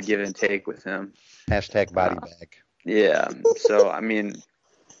kind of a give and take with him. Hashtag body bag. Yeah. So, I mean,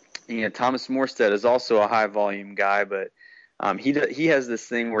 Thomas Morstead is also a high volume guy, but he has this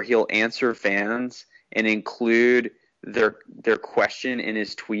thing where he'll answer fans and include their question in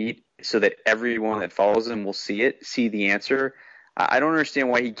his tweet so that everyone that follows him will see the answer. I don't understand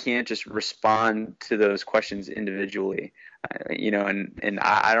why he can't just respond to those questions individually. And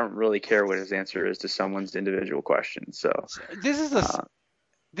I don't really care what his answer is to someone's individual question. So this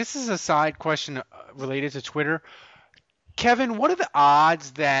is a side question related to Twitter. Kevin, what are the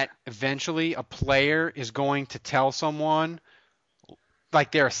odds that eventually a player is going to tell someone,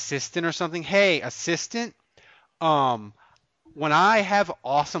 like their assistant or something, hey, assistant, when I have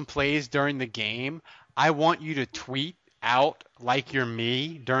awesome plays during the game, I want you to tweet out like you're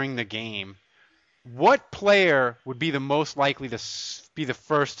me during the game. What player would be the most likely to be the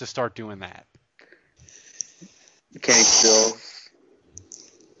first to start doing that? Kenny Stills.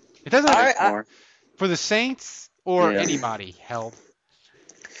 It doesn't matter for the Saints or anybody. Hell,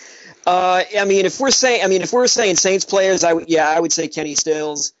 If we're saying Saints players, I would say Kenny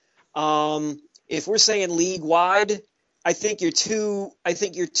Stills. If we're saying league wide, I think your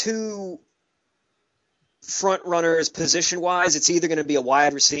two front runners position wise, it's either going to be a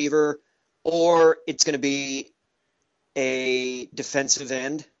wide receiver or it's going to be a defensive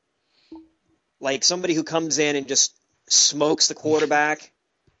end, like somebody who comes in and just smokes the quarterback.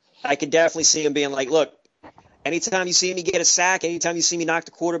 I could definitely see him being like, look, anytime you see me get a sack, anytime you see me knock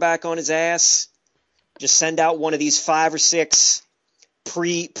the quarterback on his ass, just send out one of these 5 or 6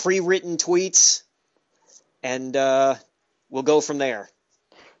 pre-written tweets, and we'll go from there.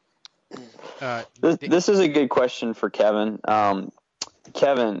 This is a good question for Kevin.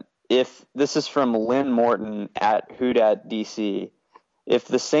 Kevin, if this is from Lynn Morton at Houdat DC, if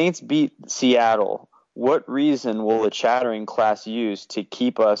the Saints beat Seattle, what reason will the chattering class use to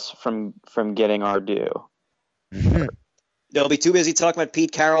keep us from getting our due? They'll be too busy talking about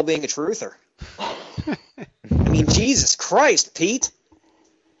Pete Carroll being a truther. I mean, Jesus Christ, Pete.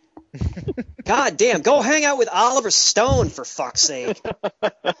 God damn, go hang out with Oliver Stone, for fuck's sake.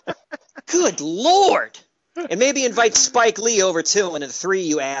 Good Lord. And maybe invite Spike Lee over, too, and the 3 of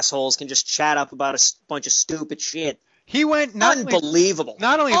you assholes can just chat up about a bunch of stupid shit. He went unbelievable.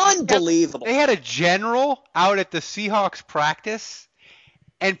 Unbelievable. They had a general out at the Seahawks practice,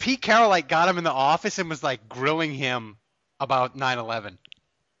 and Pete Carroll got him in the office and was grilling him about 9/11. God.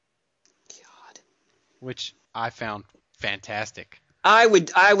 Which I found fantastic. I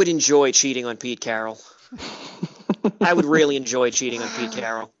would enjoy cheating on Pete Carroll. I would really enjoy cheating on Pete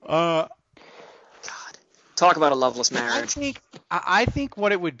Carroll. God. Talk about a loveless marriage. I think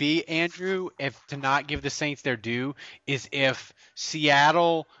what it would be, Andrew, if to not give the Saints their due, is if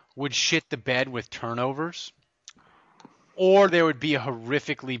Seattle would shit the bed with turnovers, or there would be a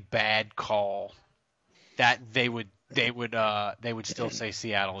horrifically bad call that they would still say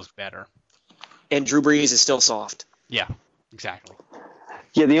Seattle is better. And Drew Brees is still soft. Yeah, exactly.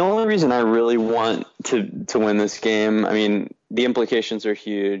 Yeah, the only reason I really want to win this game, I mean, the implications are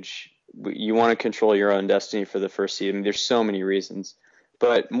huge. You want to control your own destiny for the first seed. I mean, there's so many reasons.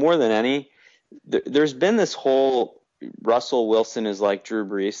 But more than any, there's been this whole Russell Wilson is like Drew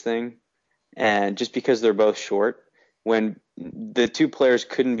Brees thing. And just because they're both short, when the 2 players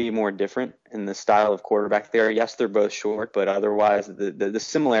couldn't be more different in the style of quarterback they are. Yes, they're both short, but otherwise the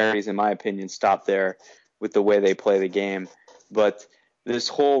similarities, in my opinion, stop there with the way they play the game. But this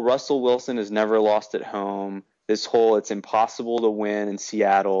whole Russell Wilson has never lost at home. This whole it's impossible to win in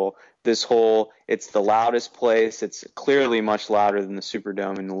Seattle. This whole it's the loudest place. It's clearly much louder than the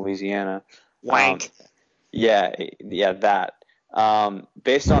Superdome in Louisiana. Wank. That.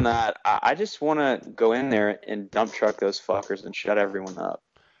 Based on that, I just want to go in there and dump truck those fuckers and shut everyone up.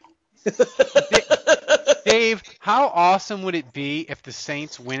 Dave, how awesome would it be if the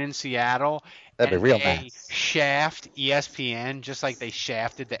Saints win in Seattle That'd be real nice. Shaft ESPN just like they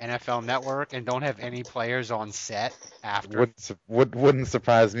shafted the NFL Network and don't have any players on set after? Wouldn't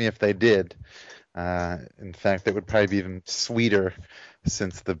surprise me if they did. In fact, it would probably be even sweeter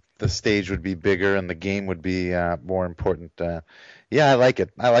since the stage would be bigger and the game would be more important. Yeah, I like it.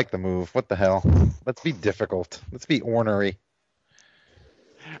 I like the move. What the hell? Let's be difficult. Let's be ornery.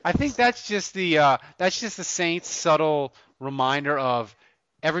 I think that's just the Saints' subtle reminder of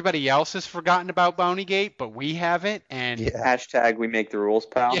everybody else has forgotten about Bountygate, but we haven't. And hashtag we make the rules,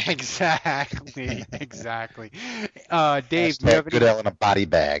 pal. Yeah, exactly. Dave, do you have good L in a body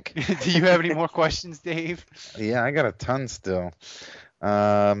bag. Do you have any more questions, Dave? Yeah, I got a ton still.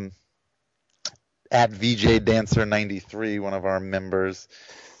 At VJ Dancer 93, one of our members,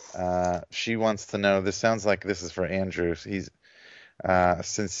 she wants to know. This sounds like this is for Andrew. He's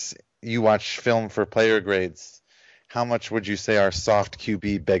since you watch film for player grades, how much would you say our soft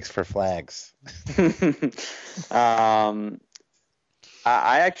QB begs for flags? I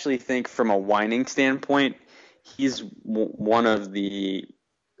actually think from a whining standpoint, he's one of the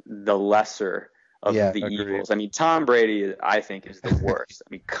lesser of the agreed. evils. I mean, Tom Brady, I think, is the worst. I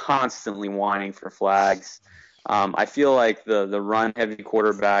mean, constantly whining for flags. I feel like the run-heavy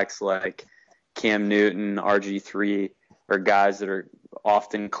quarterbacks like Cam Newton, RG3, are guys that are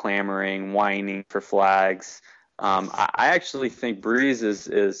often clamoring, whining for flags. I actually think Breeze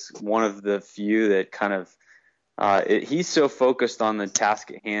is one of the few that kind of he's so focused on the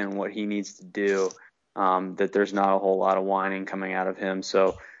task at hand and what he needs to do that there's not a whole lot of whining coming out of him.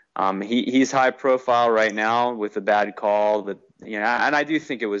 So he's high profile right now with a bad call that and I do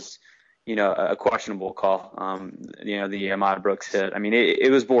think it was a questionable call. The Ahmad Brooks hit. I mean,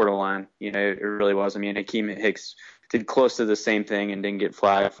 it was borderline. It really was. I mean, Hakeem Hicks did close to the same thing and didn't get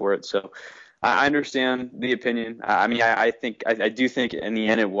flagged for it. So I understand the opinion. I mean, I do think in the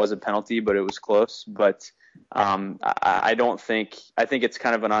end it was a penalty, but it was close. But I don't think – I think it's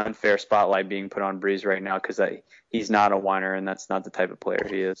kind of an unfair spotlight being put on Breeze right now because he's not a whiner, and that's not the type of player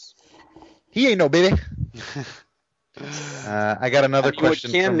he is. He ain't no baby. I got another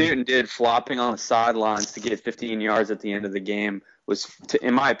question. What Cam Newton did flopping on the sidelines to get 15 yards at the end of the game was,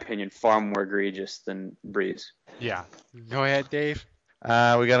 in my opinion, far more egregious than Breeze. Yeah. Go ahead, Dave. We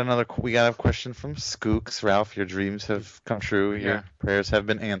got a question from Skooks. Ralph, your dreams have come true. Yeah. Your prayers have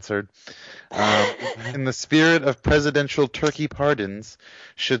been answered. In the spirit of presidential turkey pardons,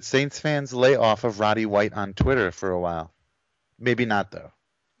 should Saints fans lay off of Roddy White on Twitter for a while? Maybe not, though.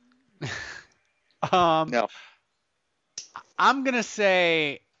 No. I'm going to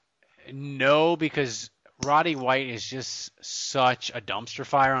say no, because Roddy White is just such a dumpster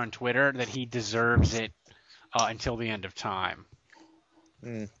fire on Twitter that he deserves it until the end of time.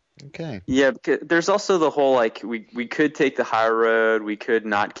 Okay. Yeah, there's also the whole, like, we could take the high road. We could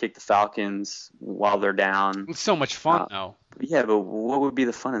not kick the Falcons while they're down. It's so much fun, though. Yeah, but what would be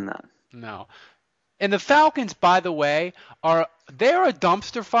the fun in that? No. And the Falcons, by the way, they're a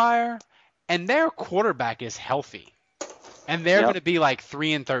dumpster fire, and their quarterback is healthy. And they're going to be like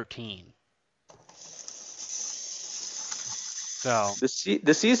 3-13. So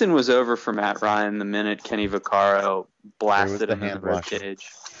the season was over for Matt Ryan the minute Kenny Vaccaro blasted him in the ribcage.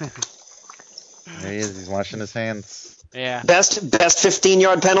 There he is. He's washing his hands. Yeah. Best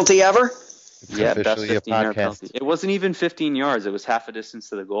 15-yard penalty ever? Yeah, best 15-yard penalty. It wasn't even 15 yards. It was half a distance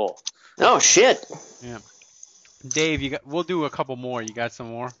to the goal. Oh, shit. Yeah. Dave, we'll do a couple more. You got some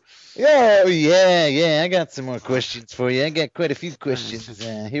more? Yeah. I got some more questions for you. I got quite a few questions.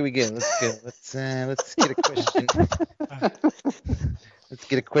 Here we go. Let's get a question. Let's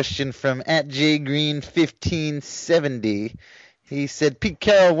get a question from @jgreen1570. He said, Pete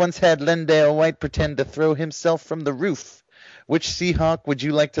Carroll once had Lendale White pretend to throw himself from the roof. Which Seahawk would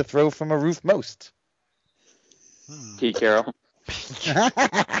you like to throw from a roof most? Pete Carroll.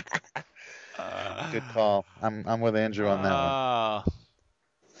 Good call. I'm with Andrew on that one.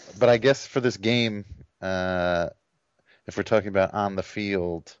 But I guess for this game, if we're talking about on the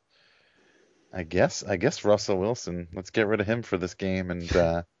field, I guess Russell Wilson. Let's get rid of him for this game,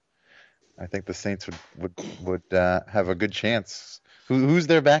 and I think the Saints would have a good chance. Who's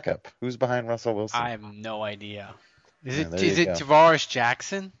their backup? Who's behind Russell Wilson? I have no idea. Is it go. Tavares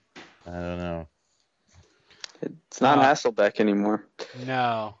Jackson? I don't know. It's not Hasselbeck anymore.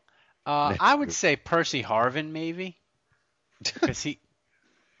 No. I would say Percy Harvin maybe, because he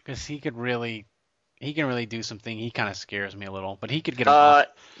can really do something. He kind of scares me a little, but he could get a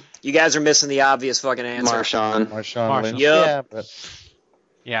You guys are missing the obvious fucking answer. Marshawn Lynch. Yep.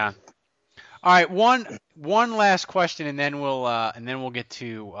 Yeah. All right, one last question, and then we'll get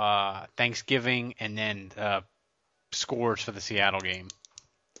to Thanksgiving and then scores for the Seattle game.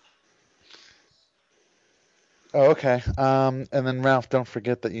 Oh, okay. And then Ralph, don't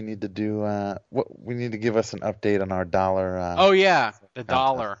forget that you need to do we need to give us an update on our dollar. The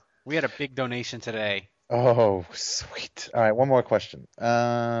dollar. We had a big donation today. Oh, sweet. All right, one more question.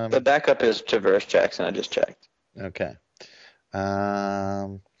 The backup is Tavares Jackson. I just checked. Okay.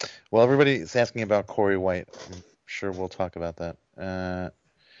 Well, everybody's asking about Corey White. I'm sure we'll talk about that.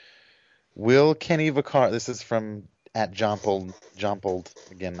 Will Kenny Vaccaro? This is from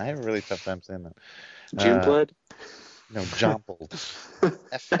 @Jompold again. I have a really tough time saying that. June blood? No, Jompold.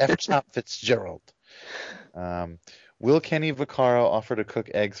 F. Chop Fitzgerald. Will Kenny Vaccaro offer to cook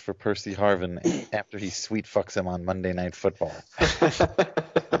eggs for Percy Harvin after he sweet fucks him on Monday Night Football?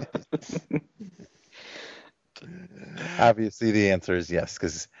 Obviously, the answer is yes,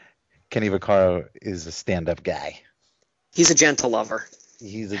 because Kenny Vaccaro is a stand-up guy. He's a gentle lover.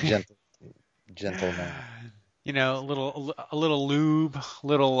 He's a gentleman. You know, a little lube,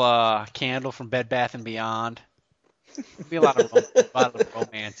 little candle from Bed Bath & Beyond. There'll be a lot of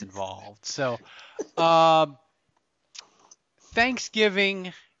romance involved. So,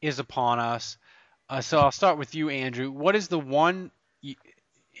 Thanksgiving is upon us. So I'll start with you, Andrew. What is the one,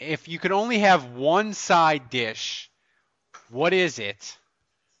 if you could only have one side dish, what is it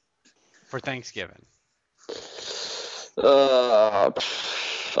for Thanksgiving? I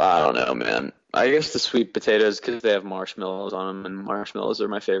don't know, man. I guess the sweet potatoes, because they have marshmallows on them, and marshmallows are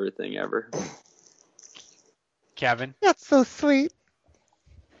my favorite thing ever. Kevin? That's so sweet.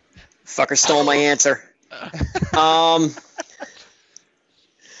 Fucker stole my answer.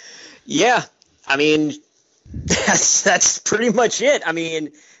 Yeah, I mean, that's pretty much it. I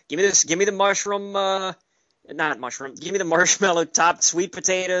mean, give me the mushroom, not mushroom. Give me the marshmallow topped sweet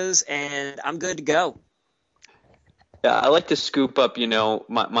potatoes, and I'm good to go. Yeah, I like to scoop up,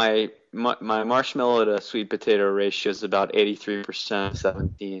 my my marshmallow to sweet potato ratio is about 83%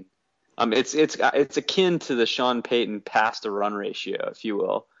 17. It's akin to the Sean Payton pass to run ratio, if you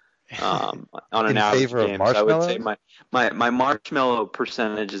will. On an average game, so I would say my marshmallow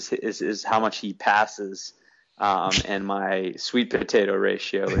percentage is how much he passes, and my sweet potato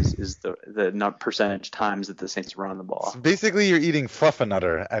ratio is the percentage times that the Saints run the ball. So basically, you're eating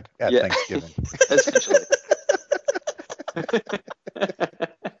Fluffernutter at Thanksgiving. Essentially.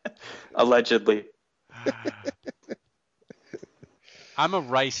 Allegedly. I'm a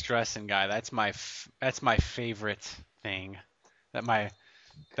rice dressing guy. That's my favorite thing that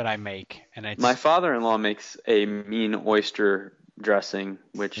I make, and it's my father-in-law makes a mean oyster dressing,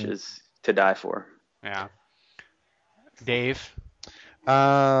 which is to die for. Yeah. Dave?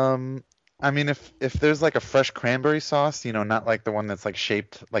 I mean, if there's like a fresh cranberry sauce, not like the one that's like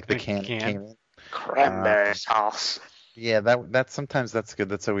shaped like the can came in. Cranberry sauce. Yeah, that sometimes that's good.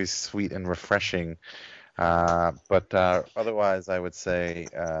 That's always sweet and refreshing. But otherwise, I would say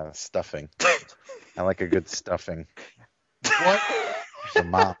stuffing. I like a good stuffing. What? Your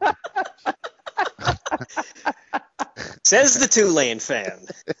mom. Says the Tulane fan.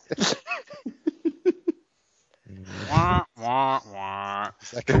 Wah, wah, wah.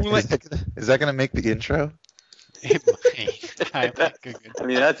 Is that gonna make the intro? It might. I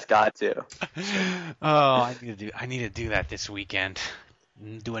mean, that's got to. Oh, I need to do that this weekend.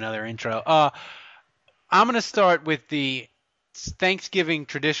 Do another intro. I'm gonna start with the Thanksgiving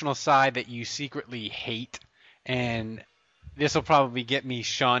traditional side that you secretly hate, and this will probably get me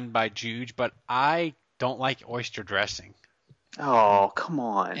shunned by Juge, but I don't like oyster dressing. Oh, come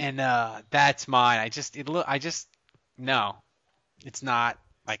on. And that's mine. No, it's not.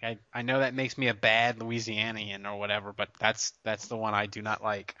 Like I know that makes me a bad Louisianian or whatever, but that's the one I do not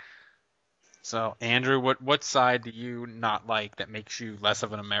like. So, Andrew, what side do you not like that makes you less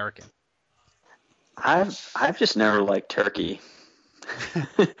of an American? I've just never liked turkey.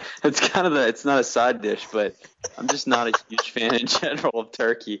 It's not a side dish, but I'm just not a huge fan in general of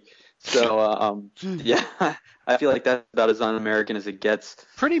turkey. So yeah, I feel like that's about as un-American as it gets.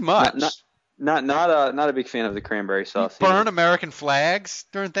 Pretty much. Not a big fan of the cranberry sauce. You burn American flags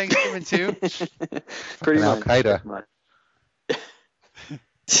during Thanksgiving too. Pretty much. Al-Qaeda.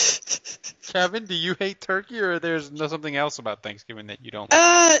 Kevin, do you hate turkey, or there's something else about Thanksgiving that you don't?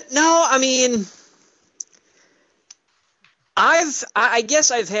 No, I mean, I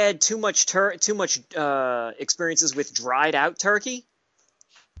guess I've had too much experiences with dried out turkey.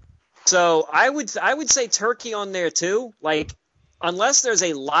 So I would say turkey on there too. Like, unless there's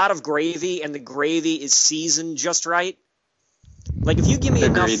a lot of gravy and the gravy is seasoned just right. Like if you give me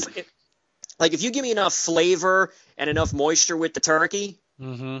enough flavor and enough moisture with the turkey,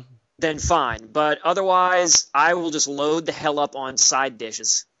 then fine. But otherwise, I will just load the hell up on side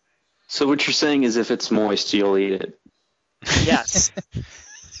dishes. So what you're saying is, if it's moist, you'll eat it. Yes.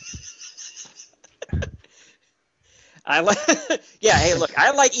 Yeah, hey, look,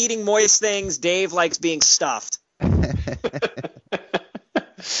 I like eating moist things. Dave likes being stuffed. We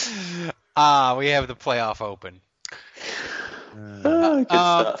have the playoff open. Good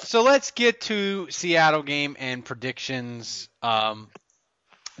stuff. So let's get to Seattle game and predictions.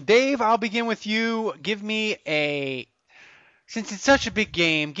 Dave, I'll begin with you. Since it's such a big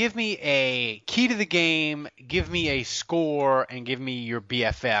game, give me a key to the game, give me a score, and give me your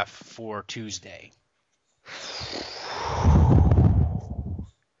BFF for Tuesday.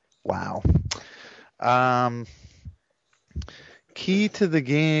 Wow. Key to the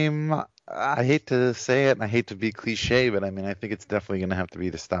game, I hate to say it and I hate to be cliche, but I mean, I think it's definitely going to have to be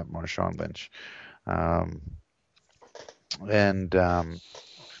to stop Marshawn Lynch.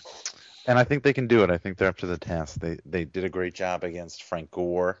 And I think they can do it. I think they're up to the task. They did a great job against Frank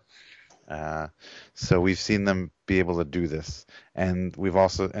Gore. So we've seen them be able to do this. And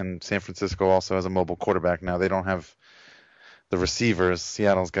San Francisco also has a mobile quarterback now. They don't have the receivers.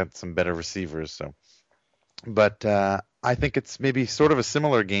 Seattle's got some better receivers. But I think it's maybe sort of a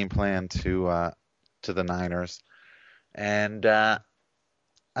similar game plan to the Niners. And I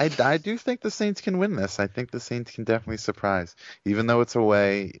do think the Saints can win this. I think the Saints can definitely surprise, even though it's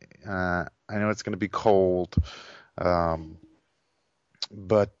away. I know it's going to be cold, but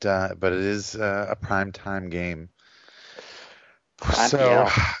it is a prime time game, so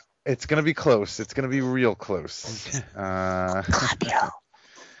it's going to be close. It's going to be real close.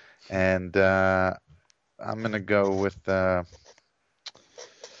 And I'm going to go with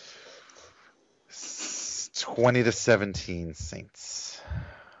 20-17 Saints.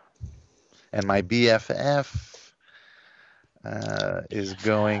 And my BFF is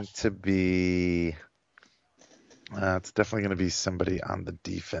going to be It's definitely going to be somebody on the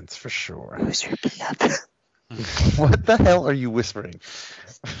defense for sure. What the hell are you whispering?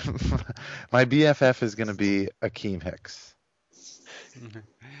 My BFF is going to be Akeem Hicks.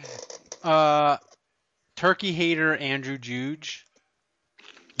 Turkey hater Andrew Juge,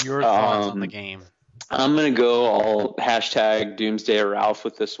 your thoughts on the game? I'm going to go all hashtag Doomsday Ralph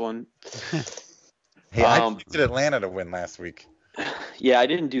with this one. Hey, I predicted Atlanta to win last week. Yeah, I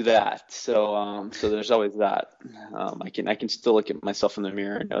didn't do that, so there's always that. I can still look at myself in the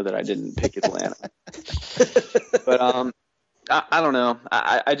mirror and know that I didn't pick Atlanta. But I don't know.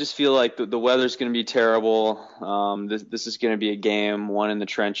 I just feel like the weather's going to be terrible. This is going to be a game won in the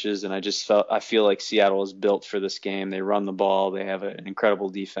trenches, and I feel like Seattle is built for this game. They run the ball. They have an incredible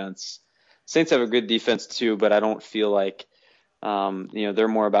defense. Saints have a good defense too, but I don't feel like they're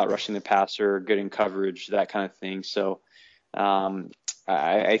more about rushing the passer, good in coverage, that kind of thing. So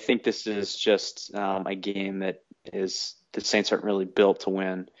I think this is just a game that the Saints aren't really built to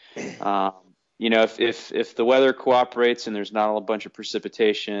win. If the weather cooperates and there's not a bunch of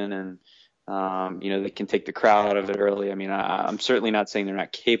precipitation and they can take the crowd out of it early. I mean, I'm certainly not saying they're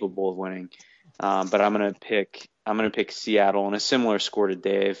not capable of winning, but I'm gonna pick Seattle in a similar score to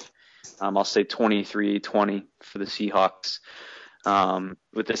Dave. I'll say 23-20 for the Seahawks,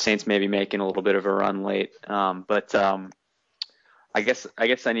 with the Saints maybe making a little bit of a run late. But I guess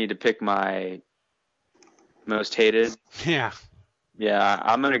I need to pick my most hated. Yeah. Yeah,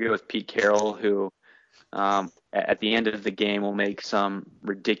 I'm going to go with Pete Carroll, who at the end of the game will make some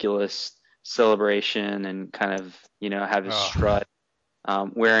ridiculous celebration and kind of, have his strut,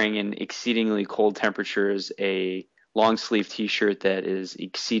 wearing in exceedingly cold temperatures a long-sleeve T-shirt that is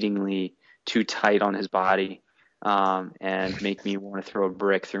exceedingly too tight on his body, and make me want to throw a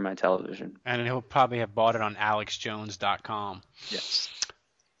brick through my television. And he'll probably have bought it on alexjones.com. Yes.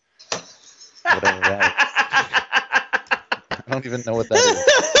 Whatever that is. I don't even know what that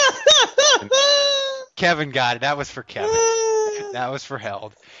is. Kevin got it. That was for Kevin. That was for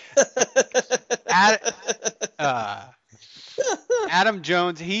Held. Adam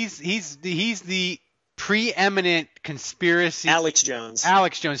Jones, he's the preeminent conspiracy. Alex Jones.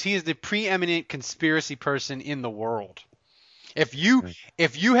 He is the preeminent conspiracy person in the world. If you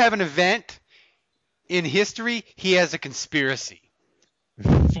have an event in history, he has a conspiracy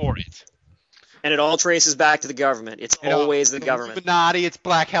for it. And it all traces back to the government. It's always the government. Illuminati, it's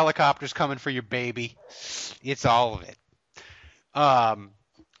black helicopters coming for your baby. It's all of it. I'm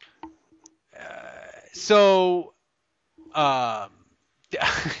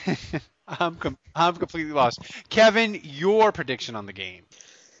completely lost. Kevin, your prediction on the game?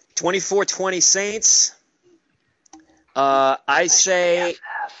 24-20 Saints. I say.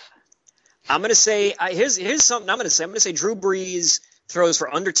 I'm gonna say. Here's something I'm gonna say. I'm gonna say Drew Brees throws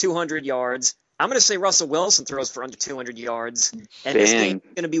for under 200 yards. I'm going to say Russell Wilson throws for under 200 yards. And this game's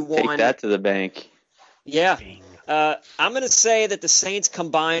going to be won. Take that to the bank. Yeah. I'm going to say that the Saints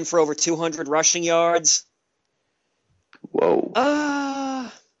combine for over 200 rushing yards. Whoa.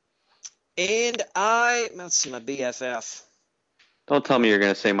 And let's see, my BFF. Don't tell me you're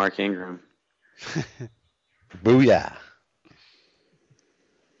going to say Mark Ingram. Booyah.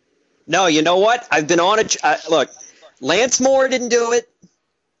 No, you know what? I've been on it. Look, Lance Moore didn't do it.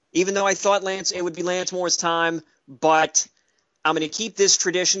 Even though I thought it would be Lance Moore's time, but I'm going to keep this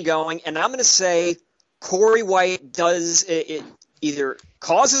tradition going, and I'm going to say Corey White does it either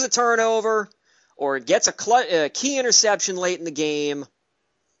causes a turnover or gets a key interception late in the game.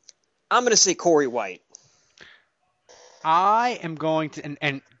 I'm going to say Corey White. I am going to,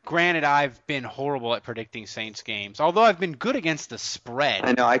 and granted, I've been horrible at predicting Saints games, although I've been good against the spread.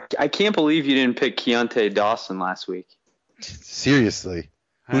 I know. I can't believe you didn't pick Keontae Dawson last week. Seriously.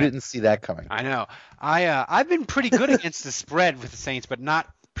 Who didn't see that coming? I know. I've been pretty good against the spread with the Saints, but not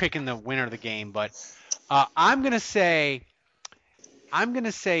picking the winner of the game. But I'm gonna say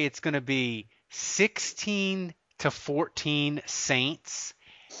it's gonna be 16-14 Saints,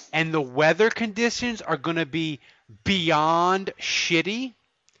 and the weather conditions are gonna be beyond shitty,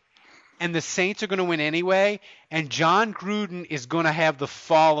 and the Saints are gonna win anyway. And John Gruden is gonna have the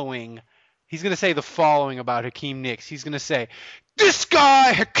following. He's gonna say the following about Hakeem Nicks. He's gonna say, "This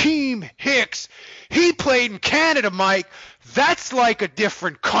guy, Hakeem Hicks, he played in Canada, Mike. That's like a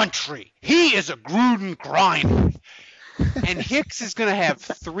different country. He is a Gruden grinder." And Hicks is going to have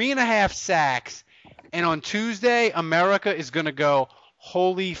 3.5 sacks. And on Tuesday, America is going to go,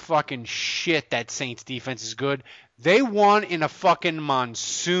 holy fucking shit, that Saints defense is good. They won in a fucking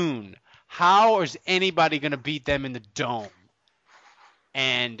monsoon. How is anybody going to beat them in the dome?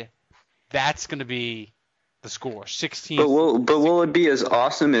 And that's going to be the score, 16. But will it be as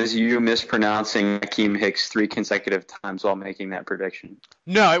awesome as you mispronouncing Akeem Hicks 3 consecutive times while making that prediction?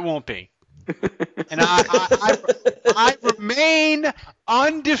 No, it won't be. And I remain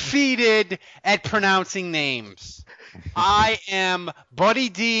undefeated at pronouncing names. I am Buddy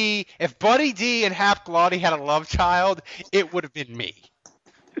D. If Buddy D and Hap Glaudy had a love child, it would have been me.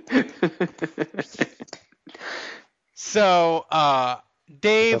 So,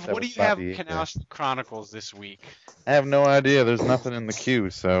 Dave, what do you have in Canal Chronicles this week? I have no idea. There's nothing in the queue,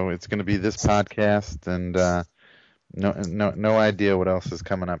 so it's going to be this podcast, and no idea what else is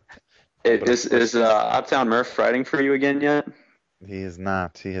coming up. Is Uptown Murph writing for you again yet? He is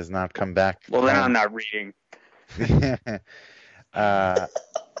not. He has not come back. Well, then I'm not reading.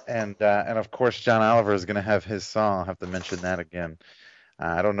 And of course, John Oliver is going to have his song. I'll have to mention that again.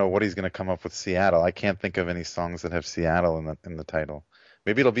 I don't know what he's going to come up with Seattle. I can't think of any songs that have Seattle in the title.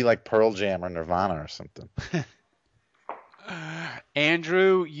 Maybe it'll be like Pearl Jam or Nirvana or something.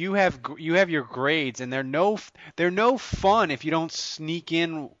 Andrew, you have your grades, and they're no fun if you don't sneak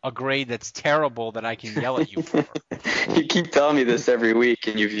in a grade that's terrible that I can yell at you for. You keep telling me this every week,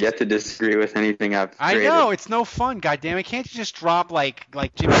 and you've yet to disagree with anything I've graded. I know, it's no fun. Goddammit, can't you just drop like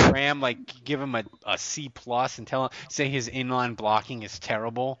Jimmy Graham, like give him a C+ and say his inline blocking is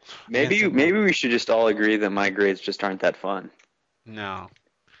terrible? Maybe we should just all agree that my grades just aren't that fun. No.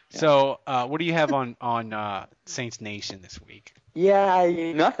 Yeah. So, what do you have on Saints Nation this week?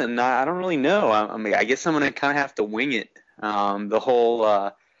 Yeah, nothing. I don't really know. I guess I'm gonna kind of have to wing it. The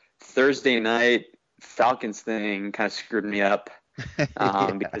whole Thursday night Falcons thing kind of screwed me up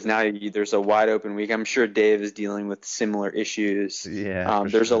because now there's a wide open week. I'm sure Dave is dealing with similar issues. Yeah.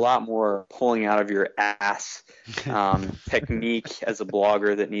 There's a lot more pulling out of your ass technique as a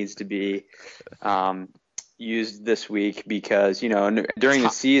blogger that needs to be used this week because, during the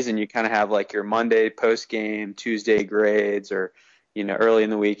season you kind of have like your Monday post game, Tuesday grades, or, early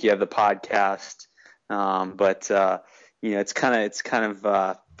in the week you have the podcast. But it's kind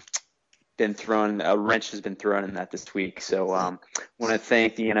of been thrown, a wrench has been thrown in that this week. So I want to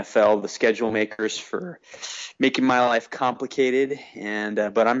thank the NFL, the schedule makers, for making my life complicated.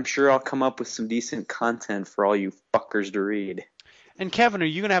 But I'm sure I'll come up with some decent content for all you fuckers to read. And Kevin, are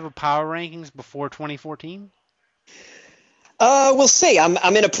you going to have a power rankings before 2014? We'll see. I've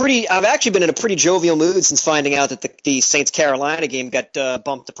actually been in a pretty jovial mood since finding out that the Saints Carolina game got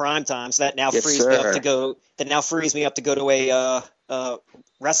bumped to prime time. So that now frees me up to go. That now frees me up to go to a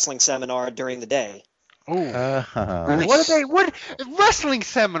wrestling seminar during the day. Oh, What wrestling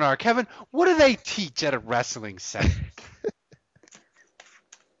seminar, Kevin? What do they teach at a wrestling seminar?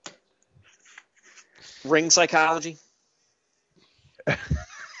 Ring psychology.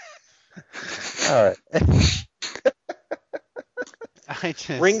 All right.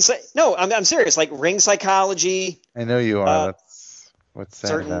 I'm serious. Like ring psychology. I know you are. That's what's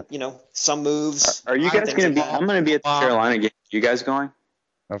certain. Some moves. Are you guys going to be? I'm going to be at the Carolina game. You guys going?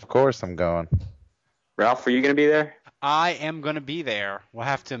 Of course, I'm going. Ralph, are you going to be there? I am going to be there. We'll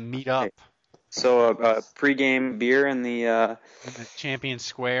have to meet up. So pregame beer in the Champion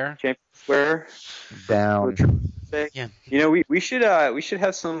Square. Down. Yeah. We should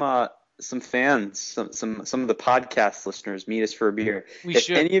have some fans, some of the podcast listeners meet us for a beer. If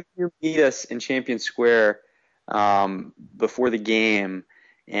any of you meet us in Champion Square before the game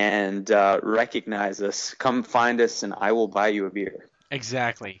and recognize us, come find us and I will buy you a beer.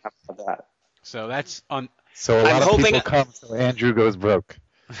 Exactly. How about that? So that's on. So a lot of people come, so Andrew goes broke.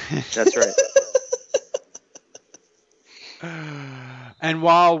 That's right. And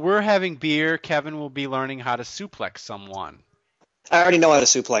while we're having beer, Kevin will be learning how to suplex someone. I already know how to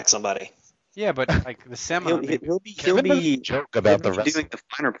suplex somebody. Yeah, but like the seminar, he'll be joke about the doing the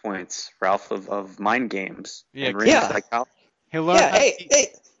finer points, Ralph, of mind games. Yeah. He'll learn. Yeah.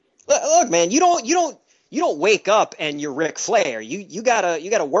 Hey, look, man, you don't wake up and you're Ric Flair. You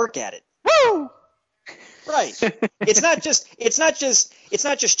gotta work at it. Woo! Right. It's not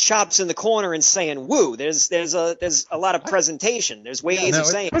just chops in the corner and saying woo. There's a lot of presentation. There's ways of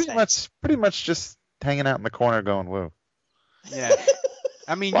saying things. Pretty much just hanging out in the corner going woo. Yeah.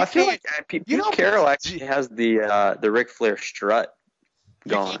 I mean, I feel like Carroll actually has the Ric Flair strut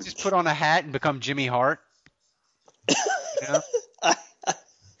going. You can't just put on a hat and become Jimmy Hart.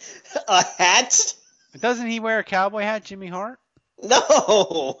 A hat? Doesn't he wear a cowboy hat, Jimmy Hart?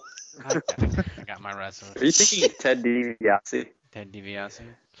 No. I got my wrestler. Are you thinking Ted DiBiase? Ted DiBiase?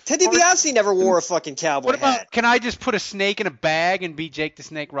 Ted DiBiase never wore a fucking cowboy hat. Can I just put a snake in a bag and be Jake the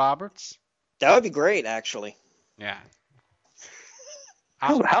Snake Roberts? That would be great, actually. Yeah.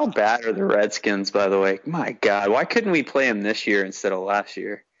 How bad are the Redskins, by the way? My God, why couldn't we play them this year instead of last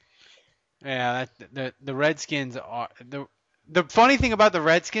year? Yeah, the Redskins are the funny thing about the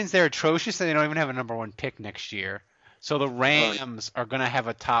Redskins, they're atrocious and they don't even have a number 1 pick next year. So the Rams are going to have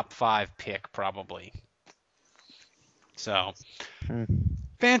a top 5 pick probably. So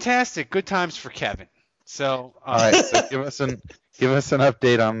fantastic, good times for Kevin. So all right, so give us an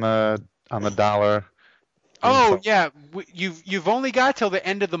update on the dollar. Oh yeah, you've only got till the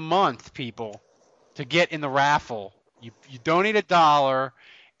end of the month, people, to get in the raffle. You donate $1,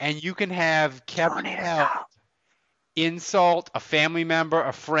 and you can have Kevin Held insult a family member,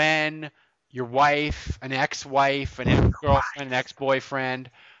 a friend, your wife, an ex-wife, an ex-girlfriend, an ex-boyfriend.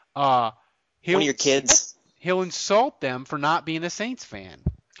 One of your kids. He'll insult them for not being a Saints fan.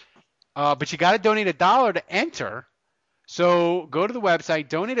 But you got to donate $1 to enter. So go to the website,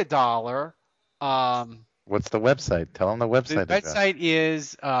 donate $1. What's the website? Tell them the website. The website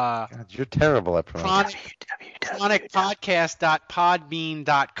is God, you're terrible at pronouncing.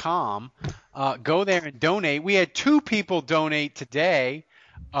 chronicpodcast.podbean.com. Go there and donate. We had 2 people donate today.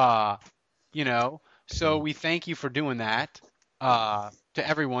 So we thank you for doing that. To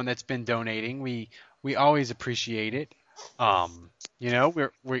everyone that's been donating, we always appreciate it. Because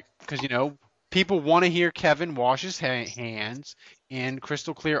people want to hear Kevin wash his hands in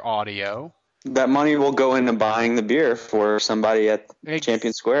crystal clear audio. That money will go into buying the beer for somebody at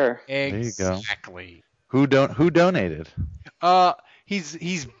Champion Square. Exactly. Who donated?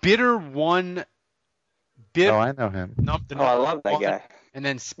 He's Bitter One. Oh, I know him. I love that guy. And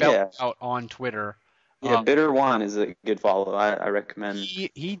then spelled out on Twitter. Yeah, Bitter One is a good follow. I recommend.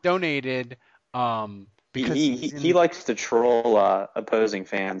 He donated because he likes to troll opposing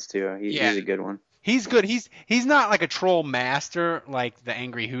fans too. He's a good one. He's good. He's not like a troll master like the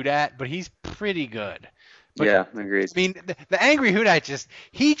Angry Hoodat, but he's pretty good. But, yeah, agreed. I mean, the Angry Hoodat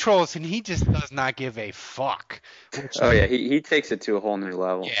he trolls and he just does not give a fuck. He takes it to a whole new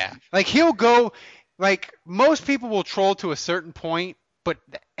level. Yeah, like he'll go, like most people will troll to a certain point, but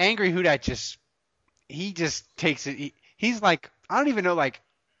the Angry Hoodat just takes it. He's like, I don't even know, like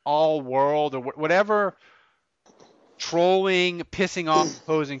all world or whatever. Trolling, pissing off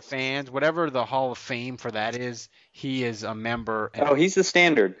opposing fans, whatever the Hall of Fame for that is, he is a member. He's the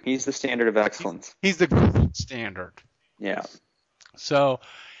standard. He's the standard of excellence. He's the gold standard. Yeah. So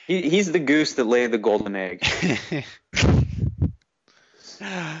he's the goose that laid the golden egg.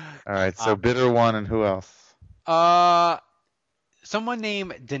 All right. So Bitter One and who else? Someone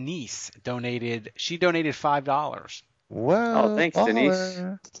named Denise donated. She donated $5. Well, oh, thanks, Denise.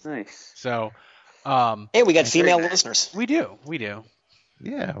 Nice. So. Hey, we got female listeners. We do.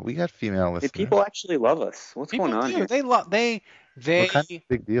 Yeah, we got female listeners. People actually love us. What's going on here? They what kind of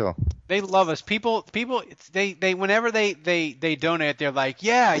big deal? They love us. People. They whenever they donate, they're like,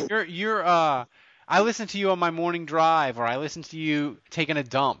 yeah, you're. I listen to you on my morning drive, or I listen to you taking a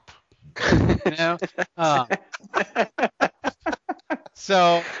dump.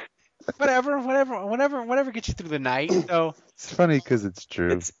 So. Whatever gets you through the night. So it's funny because it's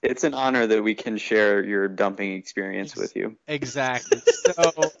true. It's an honor that we can share your dumping experience with you. Exactly.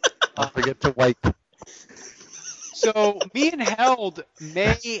 So don't forget to wipe. So me and Held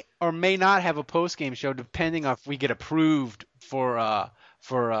may or may not have a post game show depending on if we get approved for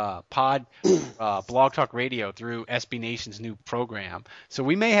Blog Talk Radio through SB Nation's new program. So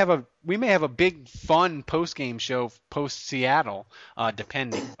we may have a big fun post game show post Seattle,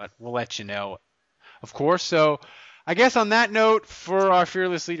 depending, but we'll let you know, of course. So I guess on that note, for our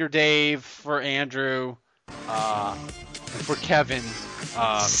fearless leader Dave, for Andrew, and for Kevin,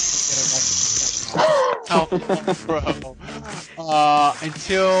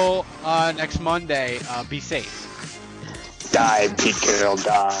 until next Monday, be safe. Die, Pete Carroll,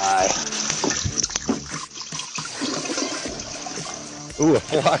 die. Ooh, a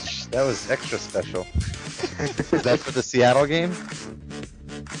flush. That was extra special. Is that for the Seattle game?